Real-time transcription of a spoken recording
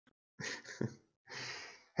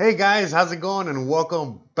Hey guys, how's it going? And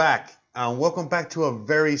welcome back. Welcome back to a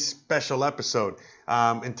very special episode.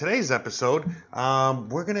 In today's episode,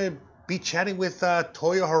 we're gonna be chatting with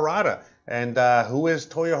Toyo Harada. And who is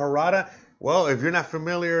Toyo Harada? Well, if you're not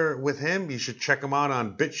familiar with him, you should check him out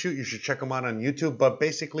on BitChute. You should check him out on YouTube. But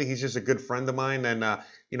basically, he's just a good friend of mine, and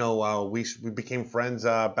we became friends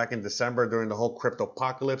back in December during the whole crypto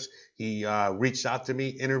apocalypse. He reached out to me,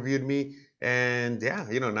 interviewed me. And yeah,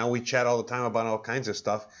 now we chat all the time about all kinds of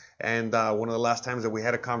stuff. And one of the last times that we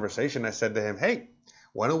had a conversation, I said to him, hey,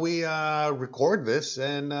 why don't we record this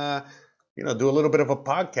and, do a little bit of a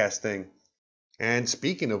podcast thing. And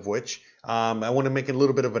speaking of which, I want to make a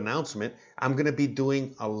little bit of an announcement. I'm going to be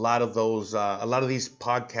doing a lot of these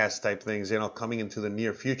podcast type things, coming into the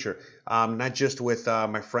near future. Not just with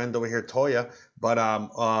my friend over here, Toya,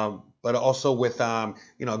 but also with a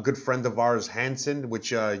good friend of ours, Hansen,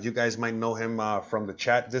 which you guys might know him from the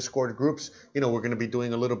chat Discord groups. We're going to be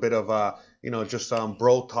doing a little bit of just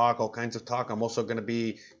bro talk, all kinds of talk. I'm also going to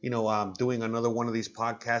be doing another one of these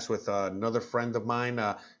podcasts with another friend of mine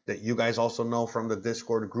that you guys also know from the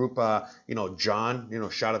Discord group. John.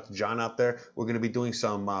 Shout out to John out there. We're going to be doing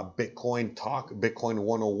some Bitcoin talk, Bitcoin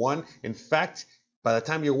 101. In fact, by the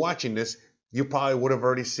time you're watching this, you probably would have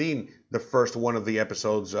already seen the first one of the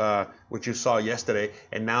episodes, which you saw yesterday.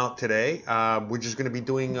 And now today, we're just going to be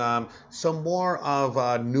doing some more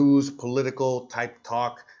of news, political type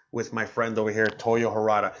talk with my friend over here, Toyo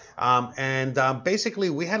Harada. Basically,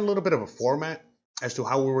 we had a little bit of a format as to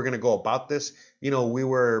how we were going to go about this. We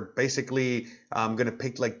were basically going to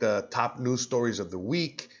pick like the top news stories of the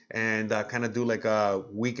week and kind of do like a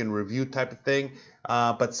week in review type of thing.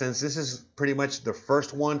 But since this is pretty much the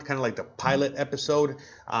first one, kind of like the pilot episode,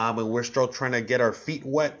 and we're still trying to get our feet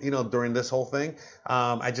wet, during this whole thing,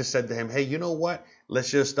 I just said to him, hey, you know what?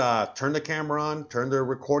 Let's just turn the camera on, turn the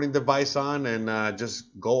recording device on, and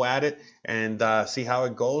just go at it and see how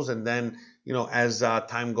it goes. And then, as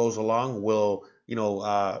time goes along, we'll,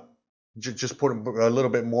 just put a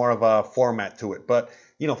little bit more of a format to it. But,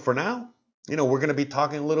 for now, we're going to be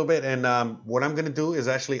talking a little bit, and what I'm going to do is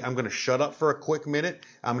actually I'm going to shut up for a quick minute.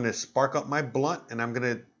 I'm going to spark up my blunt, and I'm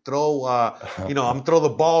going to throw, I'm going to throw the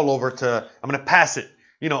ball I'm going to pass it,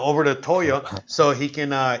 over to Toyo so he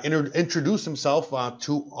can introduce himself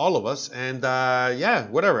to all of us. And yeah,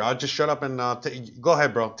 whatever. I'll just shut up and go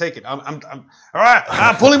ahead, bro. Take it. I'm all right.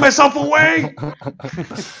 I'm pulling myself away.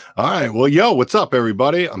 All right. Well, yo, what's up,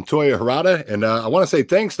 everybody? I'm Toyo Harada, and I want to say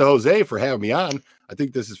thanks to Jose for having me on. I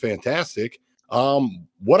think this is fantastic.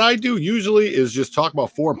 What I do usually is just talk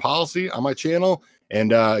about foreign policy on my channel.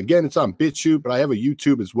 And again, it's on BitChute, but I have a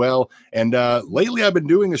YouTube as well. And lately I've been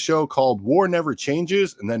doing a show called War Never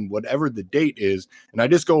Changes, and then whatever the date is. And I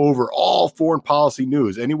just go over all foreign policy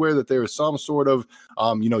news, anywhere that there is some sort of,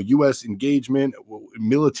 U.S. engagement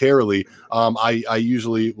militarily. I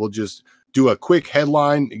usually will just do a quick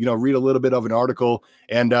headline, read a little bit of an article.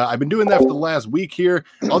 And I've been doing that for the last week here.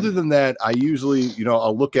 Other than that, I usually,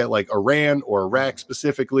 I'll look at like Iran or Iraq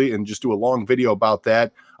specifically and just do a long video about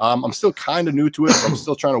that. I'm still kind of new to it. So I'm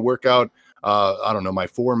still trying to work out, I don't know, my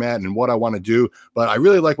format and what I want to do. But I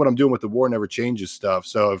really like what I'm doing with the War Never Changes stuff.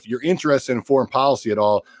 So if you're interested in foreign policy at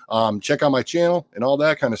all, check out my channel and all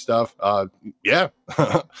that kind of stuff. Yeah.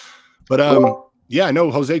 But yeah, I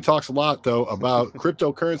know Jose talks a lot, though, about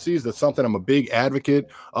cryptocurrencies. That's something I'm a big advocate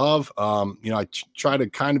of. I try to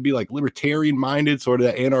kind of be like libertarian-minded, sort of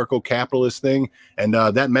that anarcho-capitalist thing. And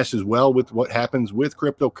that meshes well with what happens with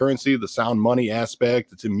cryptocurrency, the sound money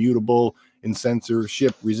aspect. It's immutable, and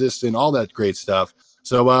censorship resistant, all that great stuff.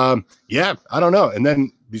 So, yeah, I don't know. And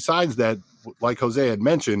then besides that, like Jose had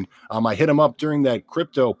mentioned, I hit him up during that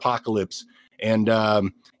crypto apocalypse. And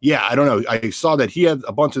yeah, I don't know. I saw that he had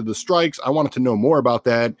a bunch of the strikes. I wanted to know more about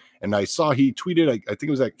that. And I saw he tweeted, I think it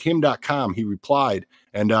was at kim.com. He replied.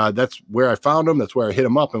 And that's where I found him. That's where I hit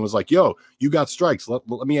him up and was like, yo, you got strikes. Let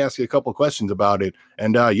me ask you a couple of questions about it.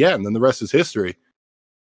 And yeah, and then the rest is history.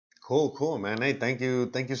 Cool, man. Hey, thank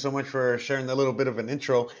you so much for sharing that little bit of an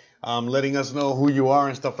intro, letting us know who you are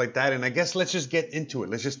and stuff like that. And I guess let's just get into it.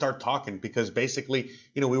 Let's just start talking, because basically,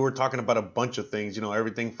 we were talking about a bunch of things,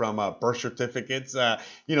 everything from birth certificates, to,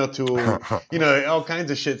 all kinds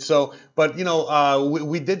of shit. So, but,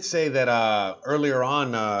 we did say that earlier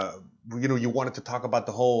on, you wanted to talk about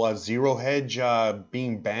the whole zero hedge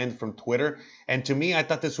being banned from Twitter. And to me, I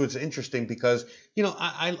thought this was interesting because,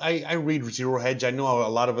 I read zero hedge. I know a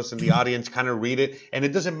lot of us in the audience kind of read it, and it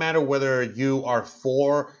doesn't matter whether you are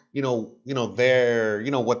for,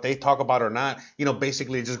 what they talk about or not.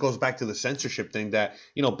 Basically it just goes back to the censorship thing that,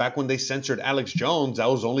 back when they censored Alex Jones, that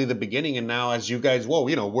was only the beginning. And now, as you guys,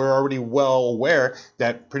 we're already well aware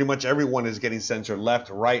that pretty much everyone is getting censored, left,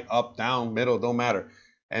 right, up, down, middle, don't matter.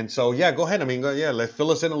 And so, yeah, go ahead. I mean, let's fill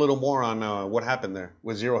us in a little more on what happened there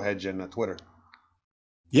with Zero Hedge and Twitter.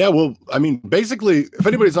 Yeah, well, I mean, basically, if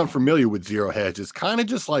anybody's unfamiliar with Zero Hedge, it's kind of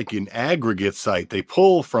just like an aggregate site. They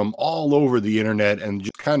pull from all over the internet and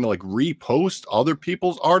just kind of like repost other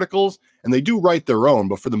people's articles, and they do write their own.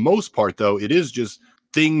 But for the most part, though, it is just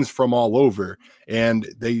things from all over, and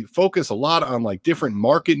they focus a lot on like different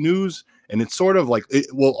market news. And it's sort of like,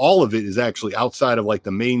 all of it is actually outside of like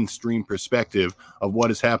the mainstream perspective of what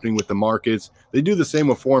is happening with the markets. They do the same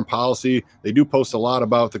with foreign policy. They do post a lot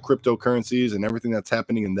about the cryptocurrencies and everything that's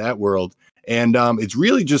happening in that world. And it's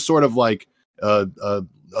really just sort of like a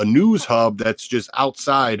news hub that's just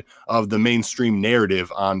outside of the mainstream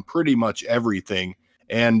narrative on pretty much everything.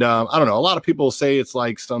 And I don't know, a lot of people say it's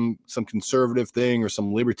like some conservative thing or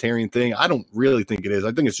some libertarian thing. I don't really think it is.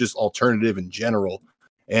 I think it's just alternative in general.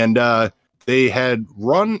 And they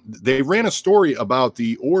ran a story about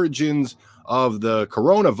the origins of the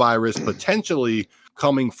coronavirus potentially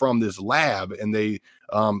coming from this lab. And they,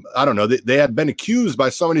 I don't know, they had been accused by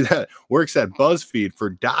somebody that works at BuzzFeed for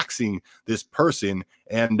doxing this person.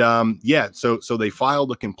 And so they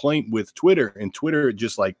filed a complaint with Twitter, and Twitter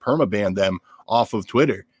just like permabanned them off of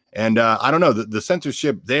Twitter. And I don't know, the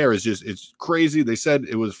censorship there is just, it's crazy. They said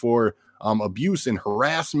it was for abuse and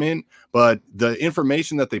harassment, but the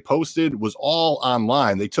information that they posted was all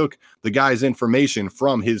online. They took the guy's information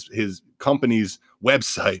from his company's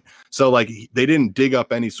website. So like they didn't dig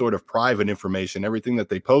up any sort of private information. Everything that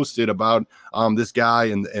they posted about this guy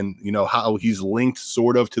and how he's linked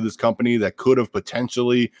sort of to this company that could have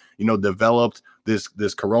potentially, developed this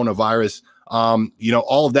coronavirus.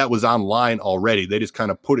 All of that was online already. They just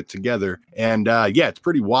kind of put it together. And it's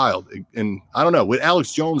pretty wild. And I don't know, with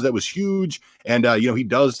Alex Jones, that was huge. And he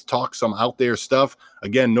does talk some out there stuff.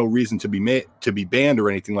 Again, no reason to be banned or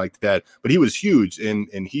anything like that. But he was huge,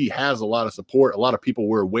 and he has a lot of support. A lot of people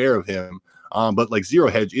were aware of him. But like Zero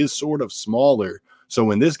Hedge is sort of smaller. So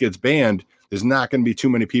when this gets banned, there's not going to be too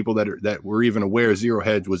many people that were even aware Zero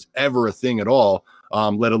Hedge was ever a thing at all.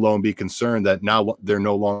 Let alone be concerned that now they're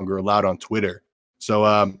no longer allowed on Twitter. So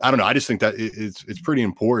I don't know. I just think that it's pretty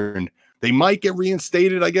important. They might get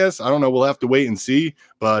reinstated, I guess. I don't know. We'll have to wait and see.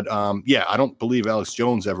 But I don't believe Alex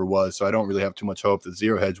Jones ever was. So I don't really have too much hope that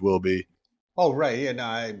Zero Hedge will be. Oh, right. Yeah, no,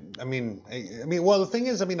 I mean, well, the thing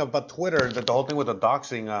is, about Twitter, the whole thing with the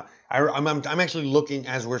doxing, I'm actually looking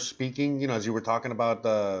as we're speaking, as you were talking about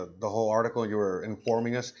the whole article, you were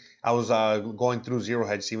informing us. I was going through Zero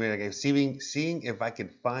Hedge, seeing if I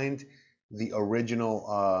could find the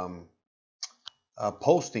original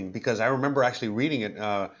posting, because I remember actually reading it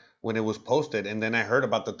when it was posted, and then I heard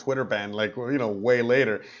about the Twitter ban way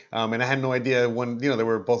later, and I had no idea when they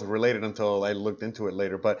were both related until I looked into it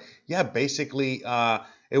later. But yeah, basically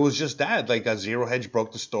it was just that, like, Zero Hedge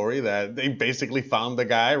broke the story that they basically found the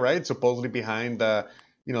guy, right, supposedly behind the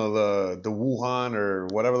Wuhan or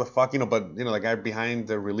whatever the fuck, but the guy behind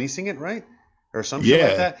the releasing it, right? Or something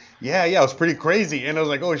like that. Yeah, it was pretty crazy. And I was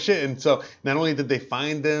like, oh shit. And so not only did they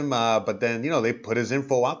find him, but then, they put his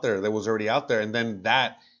info out there that was already out there. And then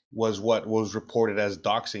that was what was reported as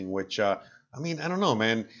doxing, which, I don't know,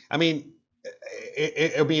 man. I read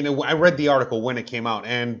the article when it came out,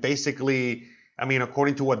 and basically,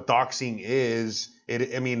 according to what doxing is,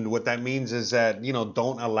 what that means is that,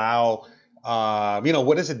 don't allow,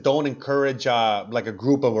 what is it? Don't encourage, like a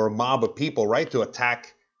group or a mob of people, right, to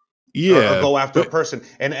attack or go after a person.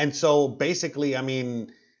 And so basically,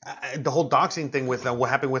 the whole doxing thing with what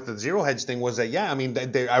happened with the Zero Hedge thing was that,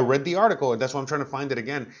 I read the article, and that's why I'm trying to find it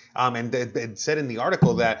again. And it said in the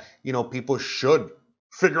article that, people should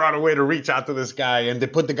figure out a way to reach out to this guy. And they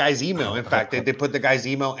put the guy's email. In fact, they put the guy's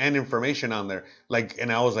email and information on there.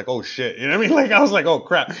 And I was like, oh shit. You know what I mean? I was like, oh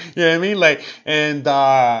crap. You know what I mean? And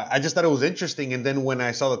I just thought it was interesting. And then when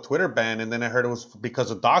I saw the Twitter ban, and then I heard it was because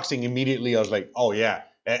of doxing, immediately I was like, oh yeah.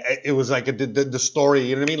 It was like the story,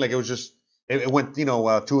 you know what I mean? It was just, it went,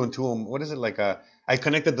 two and two. What is it? I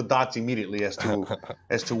connected the dots immediately as to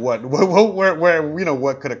what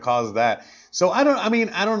what could have caused that. So I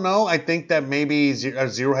don't know. I think that maybe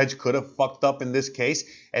Zero Hedge could have fucked up in this case.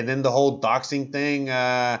 And then the whole doxing thing,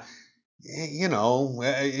 you know,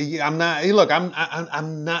 I'm not. Look,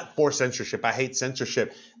 I'm not for censorship. I hate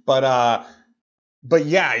censorship, but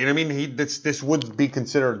yeah, you know what I mean. This would be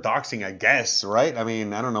considered doxing, I guess, right? I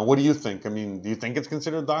mean, I don't know. What do you think? I mean, do you think it's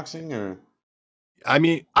considered doxing or? I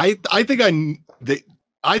mean, I think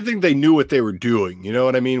they knew what they were doing. You know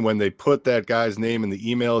what I mean? When they put that guy's name and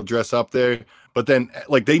the email address up there, but then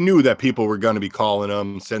like they knew that people were going to be calling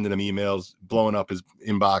him, sending him emails, blowing up his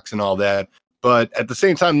inbox and all that. But at the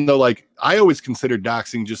same time, though, like I always consider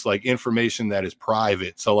doxing just like information that is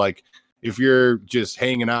private. So like if you're just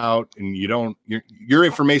hanging out and your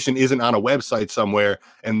information isn't on a website somewhere,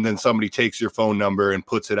 and then somebody takes your phone number and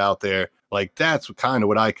puts it out there, like that's kind of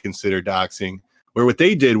what I consider doxing. Where what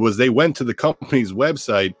they did was they went to the company's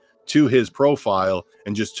website, to his profile,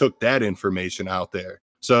 and just took that information out there.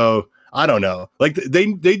 So I don't know. Like they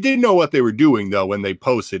did know what they were doing though when they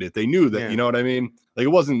posted it. They knew that, Yeah. you know what I mean? Like it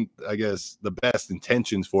wasn't, I guess, the best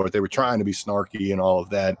intentions for it. They were trying to be snarky and all of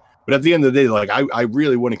that. But at the end of the day, like I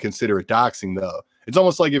really wouldn't consider it doxing though. It's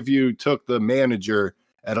almost like if you took the manager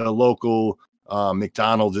at a local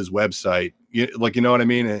McDonald's website, like, you know what I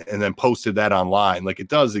mean? And then posted that online. Like it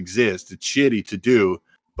does exist. It's shitty to do,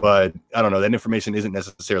 but I don't know. That information isn't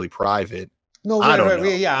necessarily private. No, I right, don't right, yeah,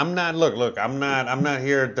 know. yeah. I'm not. Look. I'm not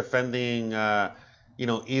here defending,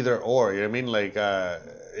 either or. You know what I mean? Like,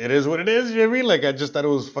 it is what it is. You know what I mean? Like, I just thought it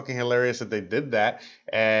was fucking hilarious that they did that,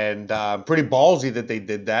 and pretty ballsy that they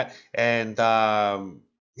did that, and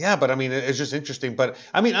yeah. But I mean, it's just interesting. But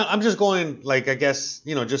I mean, I'm just going like, I guess,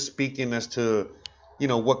 just speaking as to,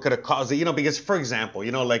 what could have caused it. Because for example,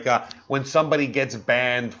 like when somebody gets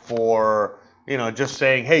banned for, just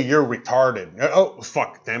saying, "Hey, you're retarded." Oh,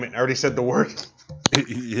 fuck, damn it! I already said the word.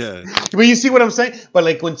 Yeah. But you see what I'm saying? But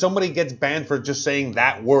like when somebody gets banned for just saying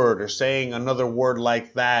that word or saying another word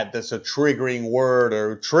like that, that's a triggering word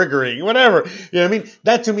or triggering, whatever. You know what I mean?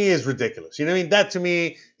 That to me is ridiculous. You know what I mean? That to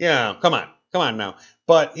me, come on now.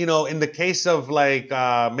 But in the case of like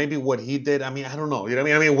maybe what he did, I mean, I don't know. You know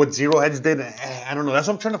what I mean? I mean, what Zero Hedge did, I don't know. That's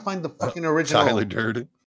what I'm trying to find the fucking original. Tyler Durden.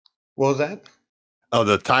 What was that? Oh,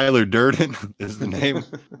 the Tyler Durden is the name.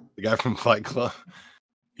 The guy from Fight Club.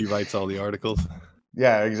 He writes all the articles.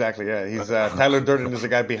 Yeah, exactly. Yeah, he's Tyler Durden is the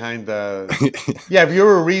guy behind the. Yeah, if you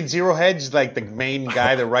ever read Zero Hedge, like the main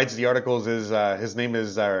guy that writes the articles is his name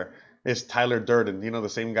is Tyler Durden. The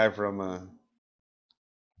same guy from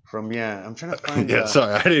yeah. I'm trying to find. Yeah,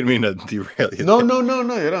 sorry, I didn't mean to derail you. No,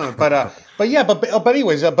 you don't. But yeah, but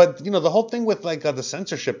anyways, but the whole thing with like the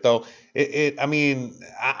censorship though, I mean,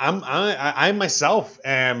 I myself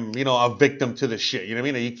am a victim to this shit. You know what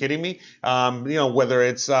I mean? Are you kidding me? Whether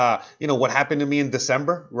it's what happened to me in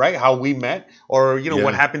December, right? How we met, or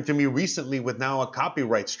what happened to me recently with now a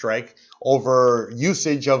copyright strike over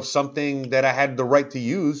usage of something that I had the right to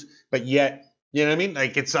use, but yet. You know what I mean?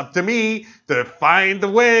 Like, it's up to me to find a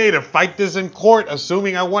way to fight this in court,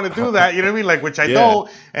 assuming I want to do that. You know what I mean? Like, which I don't.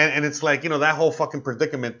 And it's like, that whole fucking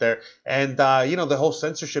predicament there. And, the whole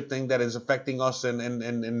censorship thing that is affecting us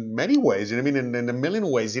in many ways. You know what I mean? In a million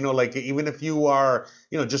ways. Like, even if you are,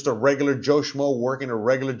 just a regular Joe Schmo working a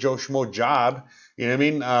regular Joe Schmo job, you know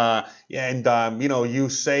what I mean? You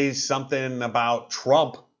say something about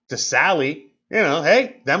Trump to Sally.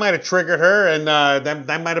 Hey, that might have triggered her, and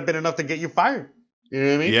that might have been enough to get you fired. You know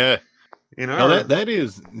what I mean? Yeah. No, that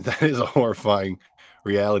is a horrifying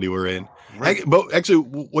reality we're in. right. But actually,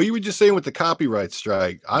 what you were just saying with the copyright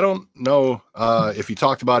strike, I don't know if you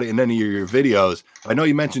talked about it in any of your videos. I know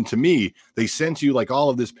you mentioned to me they sent you like all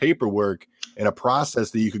of this paperwork and a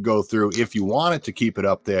process that you could go through if you wanted to keep it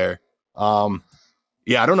up there.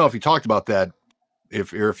 Yeah, I don't know if you talked about that.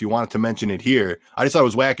 If you wanted to mention it here, I just thought it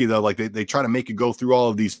was wacky though. Like they try to make you go through all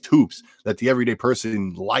of these hoops that the everyday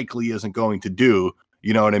person likely isn't going to do.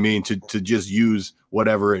 You know what I mean? To just use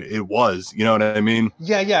whatever it was. You know what I mean?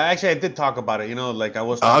 Yeah. Actually, I did talk about it. Like I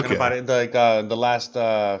was talking about it like the last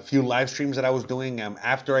few live streams that I was doing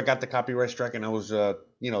after I got the copyright strike, and I was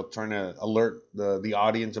trying to alert the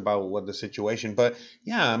audience about what the situation. But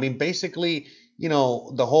yeah, I mean, basically, the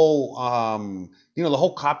whole the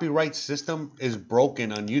whole copyright system is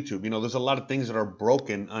broken on YouTube. There's a lot of things that are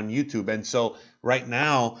broken on YouTube, and so right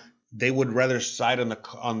now they would rather side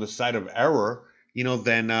on the side of error,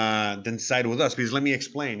 than side with us. Because let me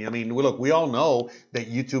explain. I mean, look, we all know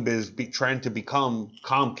that YouTube is trying to become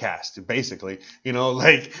Comcast, basically.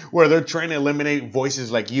 Like where they're trying to eliminate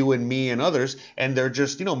voices like you and me and others, and they're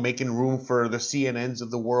just making room for the CNNs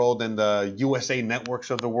of the world and the USA networks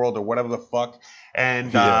of the world or whatever the fuck.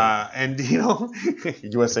 And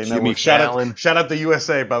USA Network. Shout out to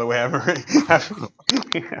USA, by the way. I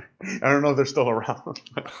don't know if they're still around.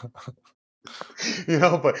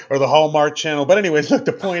 or the Hallmark Channel. But anyways, look,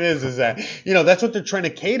 the point is that, that's what they're trying to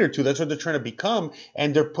cater to. That's what they're trying to become.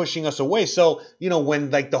 And they're pushing us away. So, when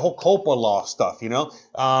like the whole COPA law stuff,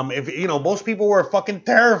 if, most people were fucking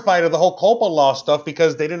terrified of the whole COPA law stuff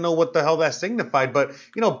because they didn't know what the hell that signified. But,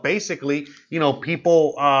 basically,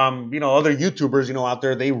 people, other YouTubers, out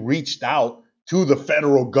there, they reached out to the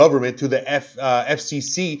federal government, to the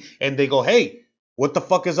FCC, and they go, hey, what the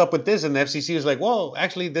fuck is up with this? And the FCC is like, well,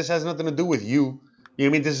 actually, this has nothing to do with you. You know what I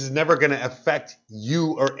mean? This is never going to affect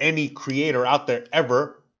you or any creator out there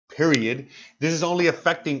ever, period. This is only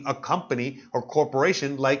affecting a company or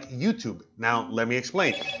corporation like YouTube. Now, let me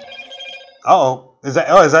explain. Is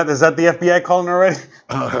that the FBI calling already?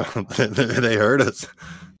 They heard us.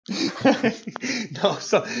 No,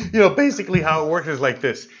 so, basically how it works is like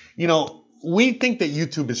this. We think that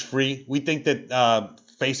YouTube is free. We think that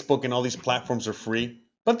Facebook and all these platforms are free,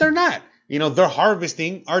 but they're not. They're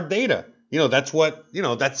harvesting our data. That's what,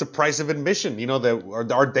 that's the price of admission,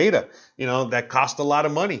 our data, that cost a lot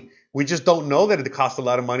of money. We just don't know that it costs a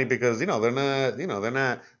lot of money because, they're not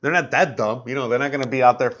that dumb. They're not going to be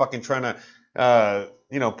out there fucking trying to,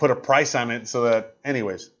 put a price on it so that,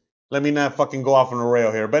 anyways. Let me not fucking go off on a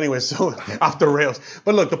rail here. But anyways, so off the rails.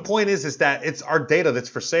 But look, the point is that it's our data that's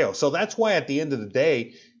for sale. So that's why at the end of the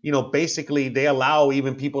day, basically they allow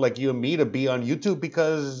even people like you and me to be on YouTube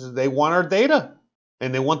because they want our data.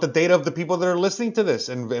 And they want the data of the people that are listening to this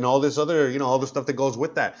and all this other, all the stuff that goes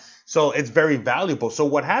with that. So it's very valuable. So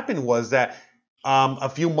what happened was that a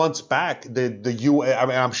few months back,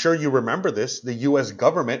 I'm sure you remember this, the U.S.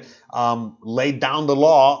 government laid down the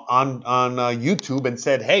law on YouTube and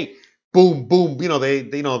said, hey, boom, boom. They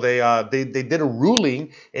did a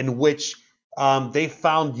ruling in which they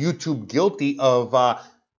found YouTube guilty of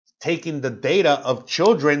taking the data of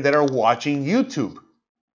children that are watching YouTube.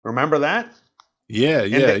 Remember that? Yeah.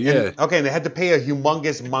 Okay, and they had to pay a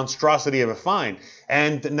humongous monstrosity of a fine.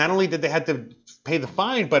 And not only did they have to pay the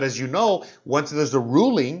fine, but as you know, once there's a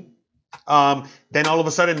ruling, then all of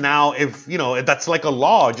a sudden now, if that's like a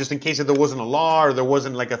law, just in case if there wasn't a law or there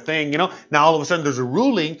wasn't like a thing, now all of a sudden there's a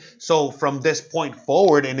ruling. So from this point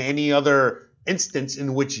forward, in any other instance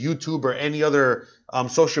in which YouTube or any other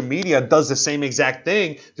social media does the same exact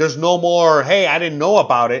thing, there's no more, hey, I didn't know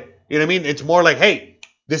about it. You know what I mean? It's more like, hey,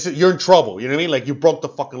 you're in trouble. You know what I mean? Like you broke the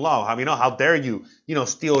fucking law. How dare you,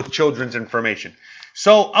 steal children's information?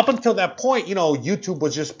 So up until that point, YouTube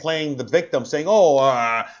was just playing the victim, saying,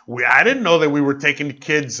 I didn't know that we were taking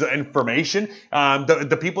kids' information.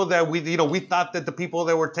 The people that we thought that the people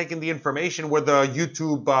that were taking the information were the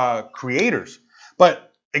YouTube creators.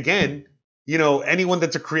 But again, anyone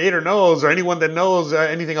that's a creator knows, or anyone that knows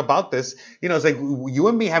anything about this, it's like you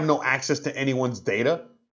and me have no access to anyone's data.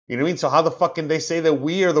 You know what I mean? So how the fuck can they say that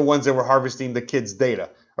we are the ones that were harvesting the kids' data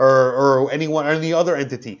or anyone or any other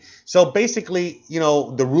entity? So basically,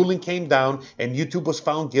 the ruling came down and YouTube was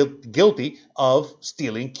found guilty of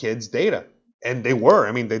stealing kids' data. And they were.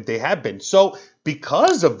 I mean, they have been. So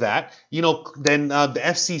because of that, then the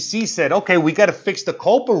FCC said, okay, we got to fix the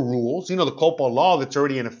COPA rules, the COPA law that's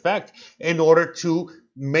already in effect in order to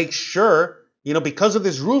make sure, because of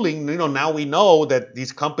this ruling, now we know that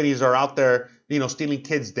these companies are out there, stealing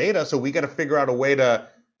kids' data. So we got to figure out a way to,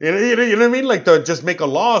 you know what I mean? Like to just make a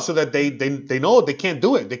law so that they know they can't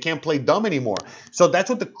do it. They can't play dumb anymore. So that's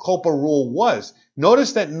what the COPA rule was.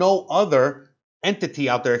 Notice that no other entity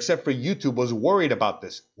out there except for YouTube was worried about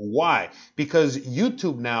this. Why? Because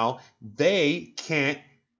YouTube now, they can't,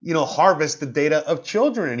 harvest the data of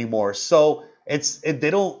children anymore. So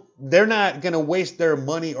they're not going to waste their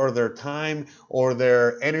money or their time or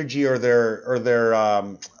their energy or their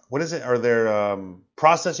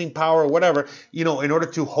processing power or whatever, in order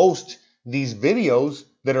to host these videos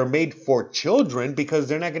that are made for children, because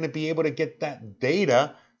they're not going to be able to get that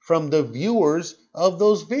data from the viewers of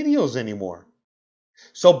those videos anymore.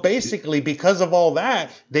 So basically, because of all that,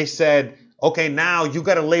 they said, okay, now you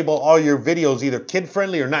got to label all your videos either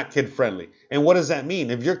kid-friendly or not kid-friendly. And what does that mean?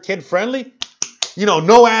 If you're kid-friendly,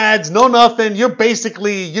 no ads, no nothing. You're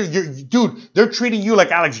basically, dude, they're treating you like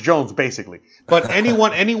Alex Jones, basically. But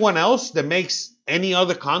anyone else that makes any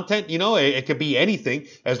other content, it could be anything.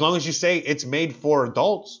 As long as you say it's made for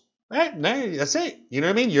adults, that's it. You know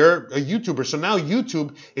what I mean? You're a YouTuber. So now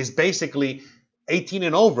YouTube is basically 18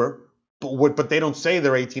 and over, but they don't say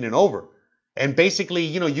they're 18 and over. And basically,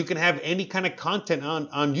 you can have any kind of content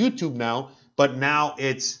on YouTube now, but now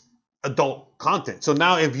it's adult content. So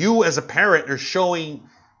now if you as a parent are showing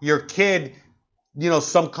your kid,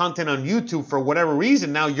 some content on YouTube for whatever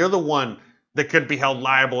reason, now you're the one that could be held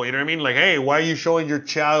liable. You know what I mean? Like, hey, why are you showing your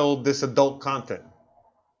child this adult content?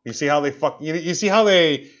 You see how they you see how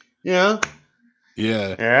they Yeah.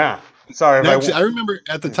 Yeah. Yeah. Sorry And if actually, I remember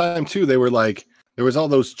at the time too, they were like, there was all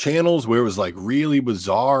those channels where it was like really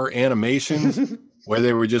bizarre animations where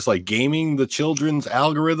they were just like gaming the children's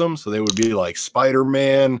algorithm. So they would be like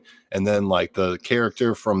Spider-Man and then like the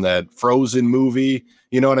character from that Frozen movie,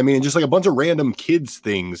 you know what I mean? Just like a bunch of random kids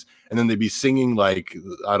things. And then they'd be singing like,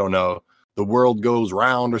 I don't know, The World Goes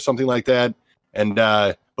Round or something like that. And,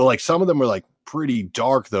 but like some of them were like pretty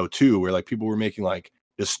dark though too, where like people were making like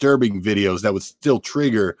disturbing videos that would still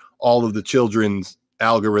trigger all of the children's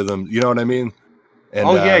algorithms. You know what I mean? And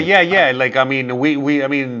Oh yeah, yeah, yeah. Like I mean, I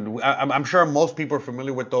mean, I'm sure most people are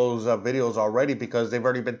familiar with those videos already because they've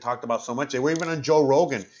already been talked about so much. They were even on Joe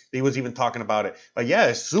Rogan. He was even talking about it. But yeah,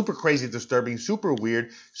 it's super crazy, disturbing, super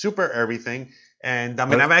weird, super everything. And I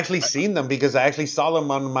mean, I've actually seen them because I actually saw them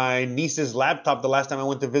on my niece's laptop the last time I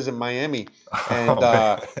went to visit Miami, and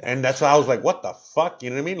oh, and that's why I was like, what the fuck? You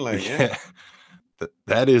know what I mean? Like, yeah. yeah,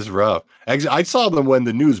 that is rough. Actually, I saw them when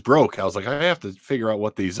the news broke. I was like, I have to figure out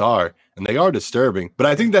what these are, and they are disturbing. But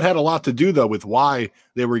I think that had a lot to do though with why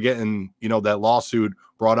they were getting, you know, that lawsuit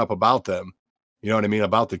brought up about them. You know what I mean?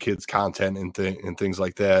 About the kids' content and things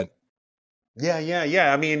like that. Yeah, yeah,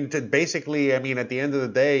 yeah. I mean, basically, I mean, at the end of the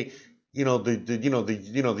day,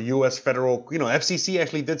 the U.S. federal, FCC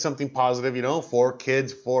actually did something positive, for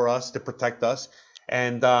kids, for us to protect us,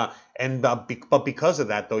 and but because of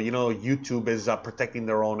that, though, YouTube is protecting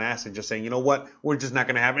their own ass and just saying, you know what, we're just not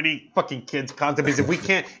gonna have any fucking kids content because if we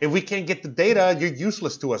can't get the data, you're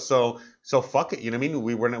useless to us. So fuck it, you know what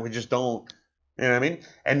I mean? We just don't. You know what I mean?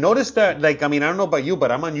 And notice that, like, I mean, I don't know about you, but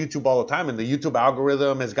I'm on YouTube all the time, and the YouTube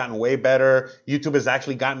algorithm has gotten way better. YouTube has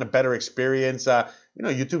actually gotten a better experience.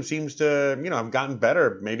 YouTube seems to, have gotten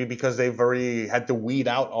better, maybe because they've already had to weed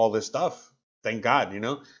out all this stuff. Thank God,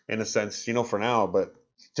 in a sense, for now. But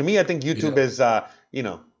to me, I think YouTube Yeah.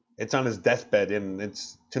 is, it's on its deathbed, and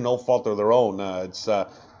it's to no fault of their own.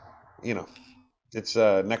 You know, it's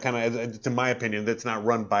not kind of, to my opinion, that's not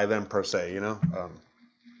run by them per se.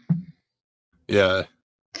 Yeah.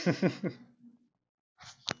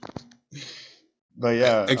 But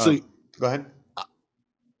yeah, Actually, go ahead.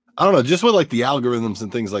 I don't know, just with like the algorithms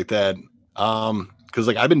and things like that. Because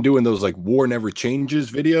like I've been doing those like War Never Changes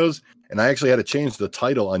videos, and I actually had to change the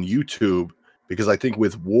title on YouTube because I think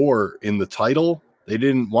with war in the title, they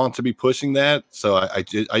didn't want to be pushing that. So I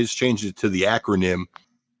just changed it to the acronym.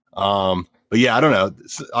 But yeah, I don't know.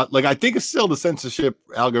 Like I think it's still the censorship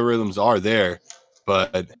algorithms are there,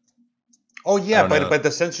 but Oh I yeah, don't but know. the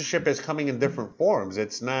censorship is coming in different forms.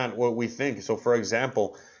 It's not what we think. So for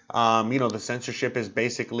example, the censorship is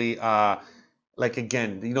basically like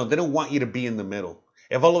again, they don't want you to be in the middle.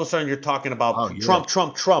 If all of a sudden you're talking about Oh yeah. Trump,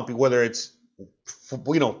 Trump, Trump, whether it's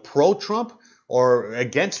pro Trump or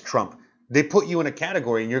against Trump, they put you in a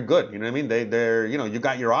category and you're good. You know what I mean? They're you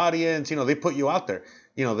got your audience. They put you out there.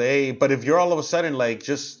 But if you're all of a sudden like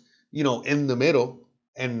just in the middle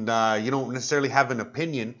and you don't necessarily have an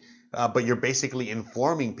opinion, but you're basically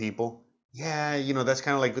informing people. Yeah, that's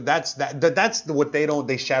kind of like that's what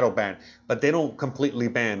they shadow ban, but they don't completely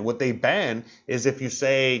ban. What they ban is if you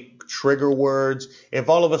say trigger words. If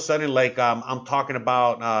all of a sudden like I'm talking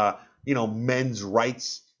about men's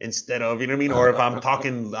rights instead of, you know what I mean, or if I'm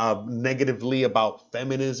talking negatively about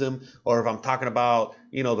feminism, or if I'm talking about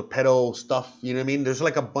the pedo stuff, you know what I mean. There's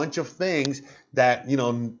like a bunch of things that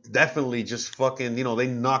definitely just fucking they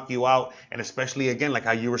knock you out. And especially again, like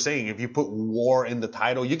how you were saying, if you put war in the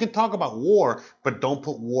title, you can talk about war, but don't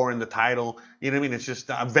put war in the title. You know what I mean? It's just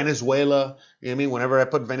Venezuela. You know what I mean? Whenever I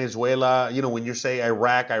put Venezuela, when you say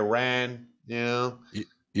Iraq, Iran, Yeah.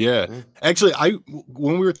 Mm. Actually,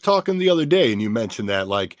 when we were talking the other day and you mentioned that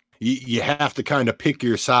like you have to kind of pick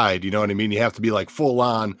your side, you know what I mean? You have to be like full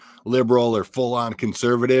on liberal or full on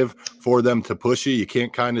conservative for them to push you. You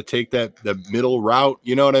can't kind of take the middle route,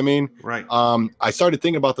 you know what I mean? Right. I started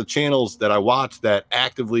thinking about the channels that I watch that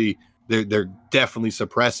actively they're definitely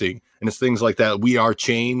suppressing, and it's things like that We Are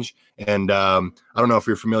Change, and I don't know if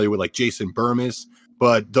you're familiar with like Jason Burmis,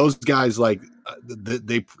 but those guys like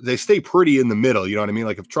they stay pretty in the middle, you know what I mean?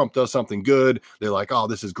 Like if Trump does something good, they're like, oh,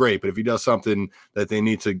 this is great. But if he does something that they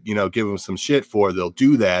need to, give him some shit for, they'll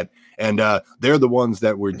do that. And they're the ones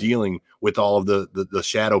that were dealing with all of the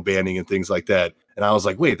shadow banning and things like that. And I was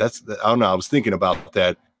like, wait, I don't know. I was thinking about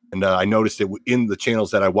that. And I noticed it in the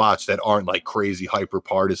channels that I watch that aren't like crazy hyper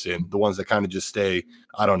partisan, the ones that kind of just stay,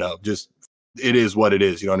 I don't know, just it is what it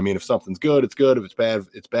is. You know what I mean? If something's good, it's good. If it's bad,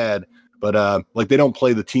 it's bad. But like they don't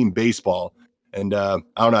play the team baseball. And I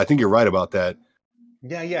don't know. I think you're right about that.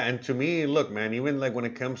 Yeah, yeah, and to me, look, man, even like when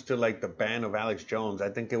it comes to like the ban of Alex Jones, I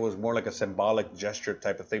think it was more like a symbolic gesture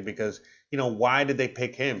type of thing because, why did they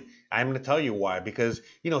pick him? I'm going to tell you why. Because,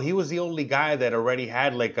 he was the only guy that already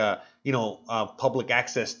had like a public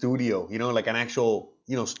access studio, like an actual,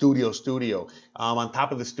 studio. On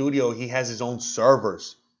top of the studio, he has his own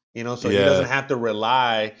servers. So he doesn't Yeah, have to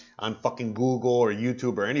rely on fucking Google or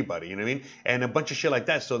YouTube or anybody, you know what I mean? And a bunch of shit like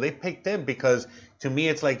that. So they picked him because to me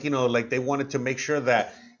it's like, like they wanted to make sure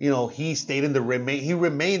that, he stayed in he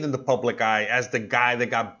remained in the public eye as the guy that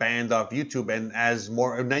got banned off YouTube and as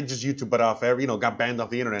more, not just YouTube, but off every, got banned off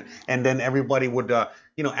the internet. And then everybody would,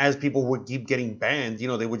 as people would keep getting banned,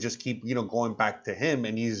 they would just keep, going back to him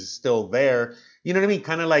and he's still there. You know what I mean?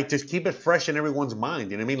 Kind of like just keep it fresh in everyone's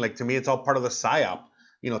mind. You know what I mean? Like to me, it's all part of the psyop,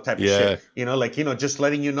 type of yeah, shit, like, just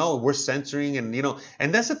letting you know we're censoring and,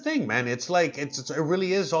 and that's the thing, man. It's like, it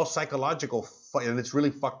really is all psychological and it's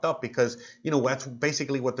really fucked up because, that's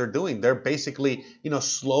basically what they're doing. They're basically,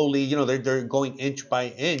 slowly, they're going inch by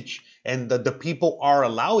inch and the people are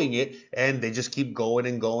allowing it and they just keep going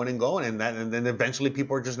and going and going. And then eventually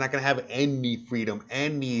people are just not going to have any freedom,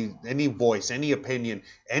 any voice, any opinion,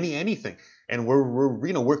 anything. And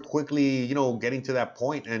we're quickly, getting to that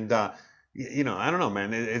point. And, I don't know,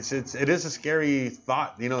 man. It is a scary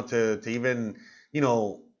thought, to even,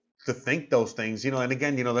 to think those things, and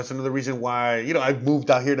again, that's another reason why, I've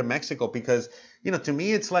moved out here to Mexico because, to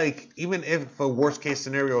me, it's like, even if a worst case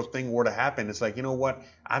scenario thing were to happen, it's like, you know what?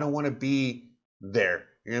 I don't want to be there.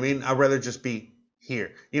 You know what I mean? I'd rather just be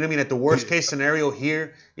here. You know what I mean? At the worst case scenario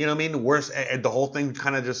here, you know what I mean? The worst, the whole thing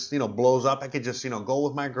kind of just, blows up. I could just, go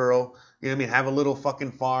with my girl, you know what I mean? Have a little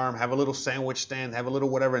fucking farm, have a little sandwich stand, have a little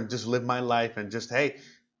whatever, and just live my life and just, hey,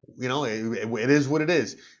 it is what it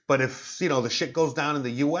is. But if, the shit goes down in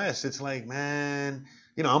the U.S., it's like, man,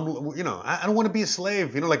 I don't want to be a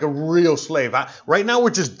slave, like a real slave. Right now we're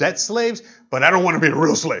just debt slaves, but I don't want to be a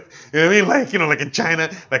real slave. You know what I mean? Like, like in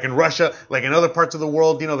China, like in Russia, like in other parts of the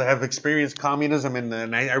world, that have experienced communism.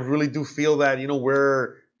 And I really do feel that,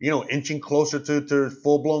 we're, inching closer to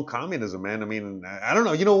full-blown communism, man. I mean, I don't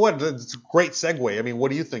know. You know what? It's a great segue. I mean,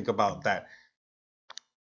 what do you think about that?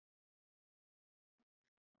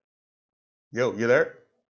 Yo, you there?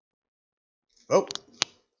 Oh,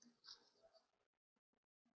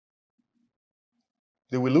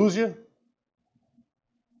 did we lose you?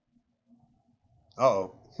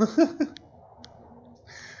 Uh-oh.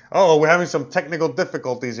 Oh, we're having some technical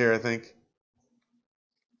difficulties here, I think.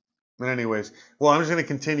 But anyways, well, I'm just going to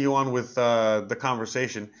continue on with the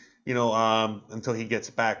conversation, until he gets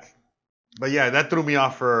back. But yeah, that threw me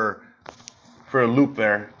off for a loop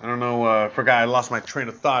there. I don't know, I lost my train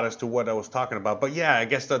of thought as to what I was talking about. But yeah, I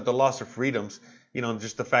guess the loss of freedoms,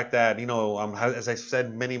 just the fact that, as I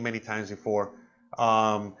said many, many times before,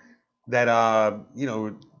 that,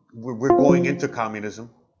 we're going into communism.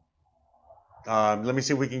 Let me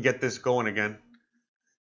see if we can get this going again.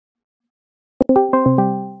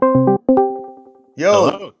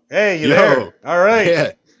 Yo, hello, hey, you there? All right.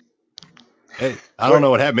 Yeah. Hey, I don't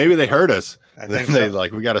know what happened. Maybe they heard us. I think they so.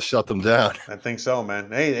 like, we got to shut them down. I think so,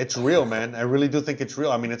 man. Hey, it's real, man. I really do think it's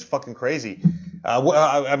real. I mean, it's fucking crazy.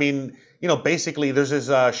 I mean, basically, there's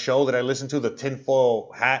this show that I listen to, the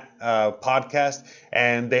Tinfoil Hat podcast,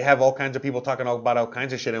 and they have all kinds of people talking about all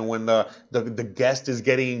kinds of shit. And when the guest is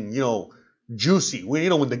getting, juicy,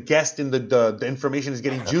 when the guest in the information is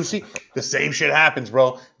getting juicy, the same shit happens,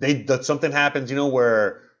 bro. Something happens,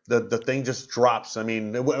 where the thing just drops. I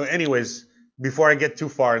mean, anyways. Before I get too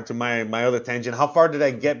far into my other tangent, how far did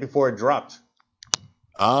I get before it dropped?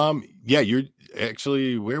 Yeah, you're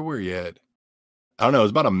actually, where were you at? I don't know. It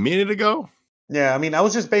was about a minute ago. Yeah, I mean, I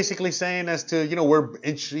was just basically saying as to, we're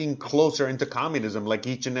inching closer into communism, like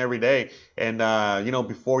each and every day. And,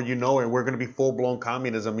 before you know it, we're going to be full-blown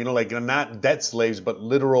communism, like not debt slaves, but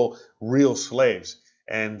literal real slaves.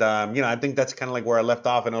 And, I think that's kind of like where I left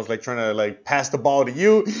off. And I was like trying to like pass the ball to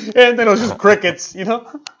you. And then it was just crickets,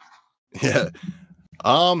 Yeah.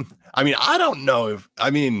 I mean, I don't know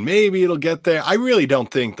maybe it'll get there. I really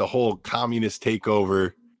don't think the whole communist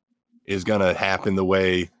takeover is going to happen the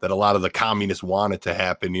way that a lot of the communists want it to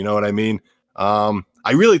happen. You know what I mean?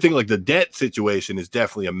 I really think like the debt situation is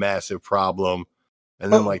definitely a massive problem.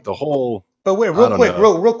 And then like the whole, but wait,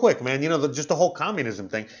 real quick, man, just the whole communism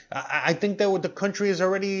thing. I think that the country is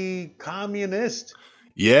already communist.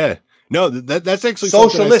 Yeah. No, that's actually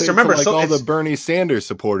socialist. Remember, like all the Bernie Sanders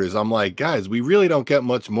supporters. I'm like, guys, we really don't get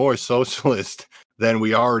much more socialist than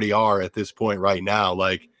we already are at this point right now.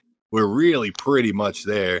 Like, we're really pretty much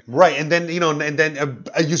there. Right, and then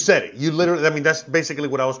you said it. You literally, I mean, that's basically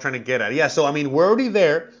what I was trying to get at. Yeah, so I mean, we're already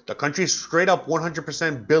there. The country's straight up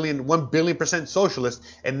 100% 1 billion% socialist,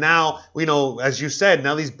 and now as you said,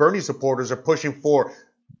 now these Bernie supporters are pushing for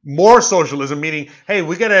more socialism, meaning, hey,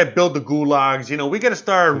 we gotta build the gulags. We gotta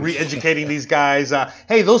start re-educating these guys.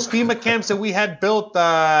 Hey, those FEMA camps that we had built,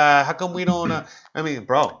 how come we don't? I mean,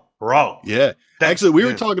 bro. Yeah. Actually, we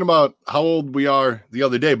were talking about how old we are the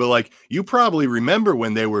other day, but like you probably remember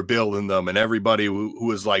when they were building them and everybody who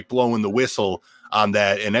was like blowing the whistle on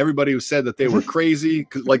that, and everybody who said that they were crazy.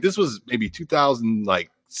 Cause like this was maybe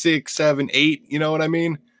 2006, 7, 8. You know what I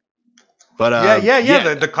mean? But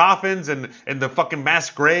yeah. The coffins and the fucking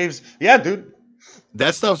mass graves. Yeah, dude.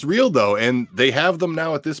 That stuff's real though, and they have them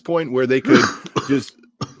now at this point where they could just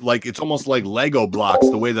like it's almost like Lego blocks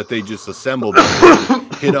the way that they just assemble them.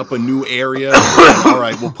 Hit up a new area. All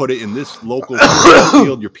right, we'll put it in this local football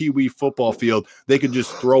field, your pee-wee football field. They could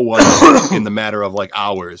just throw one in the matter of like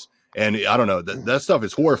hours. And I don't know, that stuff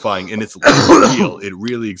is horrifying, and it's real. It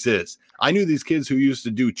really exists. I knew these kids who used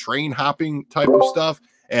to do train hopping type of stuff,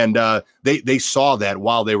 and they saw that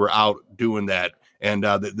while they were out doing that. And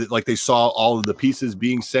like they saw all of the pieces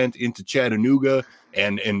being sent into Chattanooga,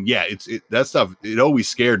 and yeah, that stuff. It always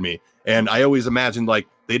scared me, and I always imagined like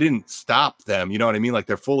they didn't stop them. You know what I mean? Like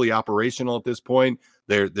they're fully operational at this point.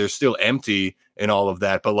 They're still empty and all of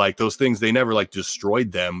that, but like those things, they never like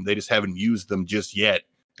destroyed them. They just haven't used them just yet.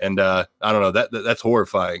 And I don't know. That's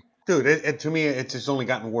horrifying. Dude, to me, it's just only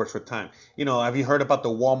gotten worse with time. Have you heard about the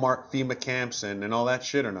Walmart FEMA camps and all that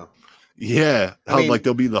shit or no? Yeah, I mean, like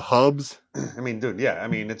there'll be the hubs. I mean, dude, yeah. I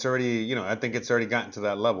mean, it's already, I think it's already gotten to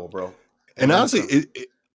that level, bro. And honestly,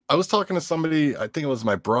 I was talking to somebody, I think it was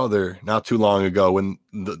my brother, not too long ago when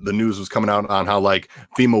the news was coming out on how like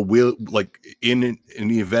FEMA will, like in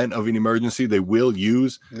the event of an emergency, they will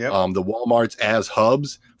use the Walmarts as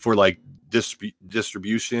hubs for like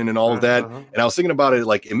distribution and all of that. And I was thinking about it,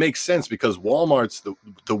 like it makes sense because Walmart's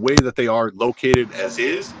the way that they are located as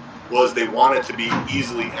is was they want it to be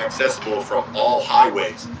easily accessible from all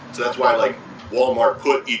highways. So that's why like Walmart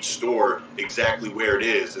put each store exactly where it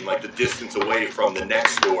is and like the distance away from the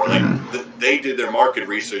next store. Like they did their market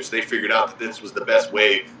research. They figured out that this was the best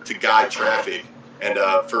way to guide traffic. And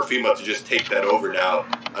for FEMA to just take that over now,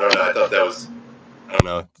 I don't know. I thought that was, I don't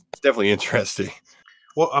know. It's definitely interesting.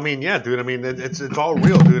 Well, I mean, yeah, dude. I mean, it's all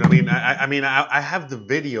real, dude. I mean, I have the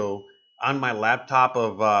video on my laptop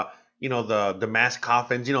of the mass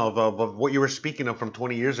coffins, of what you were speaking of from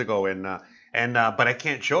 20 years ago, but I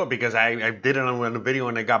can't show it because I did it on a video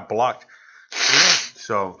and it got blocked.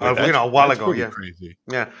 So a while ago, yeah, crazy.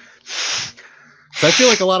 Yeah. So I feel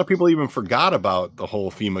like a lot of people even forgot about the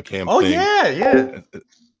whole FEMA camp thing. Oh yeah.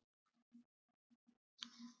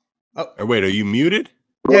 Or wait, are you muted?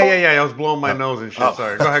 Yeah. I was blowing my nose and shit.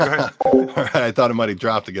 Sorry. Go ahead. All right, I thought it might have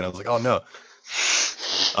dropped again. I was like, oh no.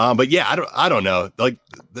 But yeah, I don't know. Like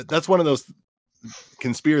that's one of those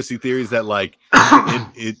conspiracy theories that like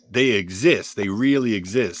they exist. They really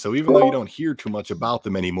exist. So even though you don't hear too much about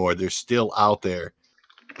them anymore, they're still out there.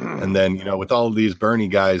 And then, with all of these Bernie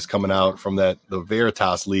guys coming out from the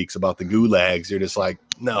Veritas leaks about the gulags, you're just like,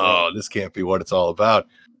 no, this can't be what it's all about.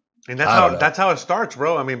 And that's how it starts,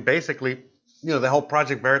 bro. I mean, basically, the whole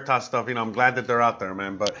Project Veritas stuff, I'm glad that they're out there,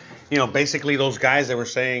 man. But, basically those guys that were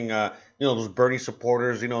saying, those Bernie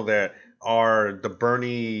supporters, that are the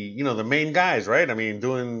Bernie, the main guys, right? I mean,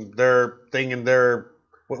 doing their thing in their,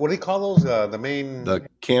 what do they call those? The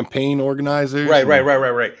campaign organizers.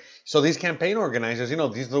 Right. So these campaign organizers,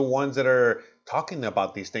 these are the ones that are talking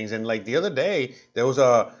about these things. And like the other day, there was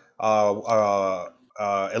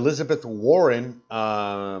Elizabeth Warren,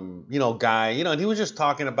 guy, and he was just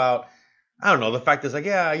talking about, I don't know, the fact is like,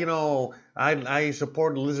 yeah, I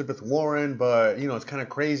support Elizabeth Warren, but, it's kind of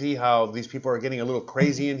crazy how these people are getting a little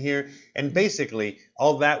crazy in here. And basically,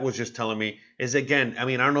 all that was just telling me is, again, I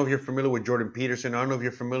mean, I don't know if you're familiar with Jordan Peterson. I don't know if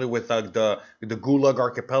you're familiar with the Gulag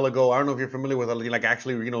Archipelago. I don't know if you're familiar with, like,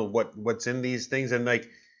 actually, what's in these things. And, like,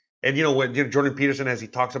 and, what Jordan Peterson, as he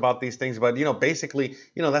talks about these things. But, basically,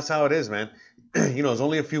 that's how it is, man. There's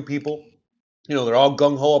only a few people. They're all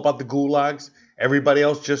gung-ho about the gulags. Everybody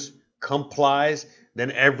else just complies. Then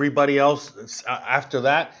everybody else after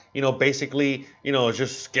that, basically, is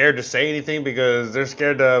just scared to say anything because they're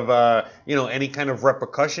scared of, any kind of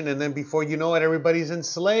repercussion. And then before you know it, everybody's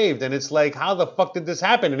enslaved. And it's like, how the fuck did this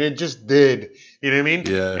happen? And it just did. You know what I mean?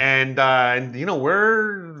 Yeah. And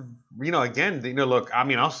we're, again, look, I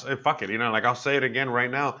mean, I'll fuck it. I'll say it again right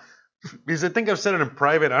now because I think I've said it in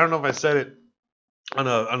private. I don't know if I said it on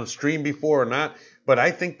a stream before or not, but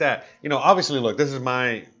I think that, obviously, look, this is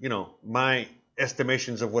my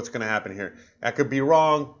estimations of what's going to happen here. I could be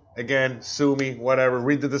wrong. Again, sue me, whatever.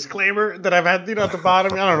 Read the disclaimer that I've had, at the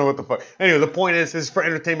bottom. I don't know what the fuck. Anyway, the point is for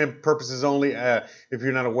entertainment purposes only. If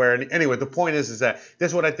you're not aware. Anyway, the point is that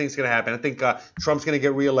this is what I think is going to happen. I think Trump's going to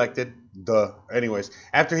get reelected. Duh. Anyways,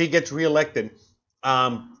 after he gets reelected,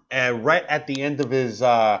 right at the end of his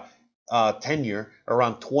tenure,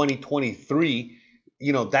 around 2023,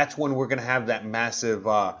 that's when we're going to have that massive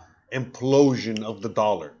implosion of the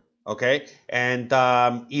dollar. Okay, and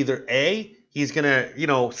either A, he's gonna,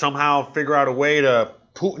 somehow figure out a way to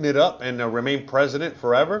Putin it up and remain president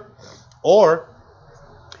forever, or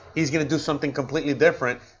he's gonna do something completely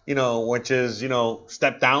different, which is,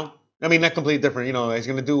 step down. I mean, not completely different. He's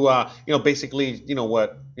gonna do, basically,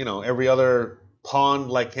 what, every other pawn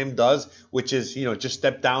like him does, which is, just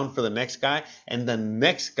step down for the next guy, and the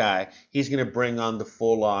next guy he's going to bring on the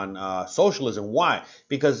full-on socialism. Why?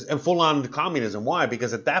 And full-on communism. Why?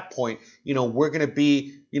 Because at that point, we're going to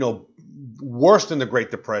be, worse than the Great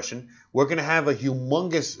Depression. We're going to have a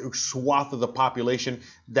humongous swath of the population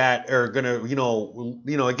that are going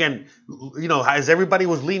to, again, as everybody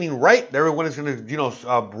was leaning right, everyone is going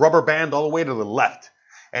to, rubber band all the way to the left.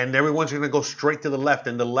 And everyone's going to go straight to the left.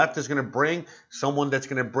 And the left is going to bring someone that's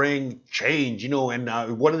going to bring change,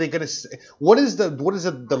 and what are they going to say? What is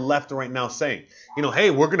the left right now saying? Hey,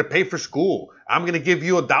 we're going to pay for school. I'm going to give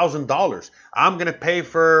you $1,000. I'm going to pay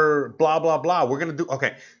for blah, blah, blah. We're going to do,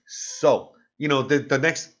 okay. So, the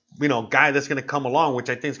next, guy that's going to come along, which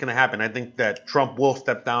I think is going to happen. I think that Trump will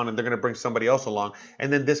step down and they're going to bring somebody else along.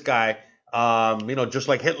 And then this guy, just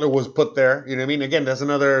like Hitler was put there, you know what I mean? Again, that's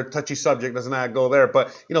another touchy subject, doesn't have to go there.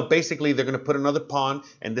 But, basically they're going to put another pawn,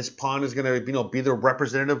 and this pawn is going to, be the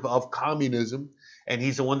representative of communism. And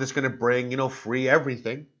he's the one that's going to bring, free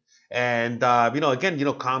everything. And,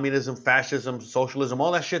 again, communism, fascism, socialism,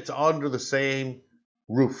 all that shit's under the same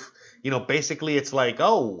roof. Basically it's like,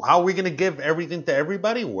 oh, how are we going to give everything to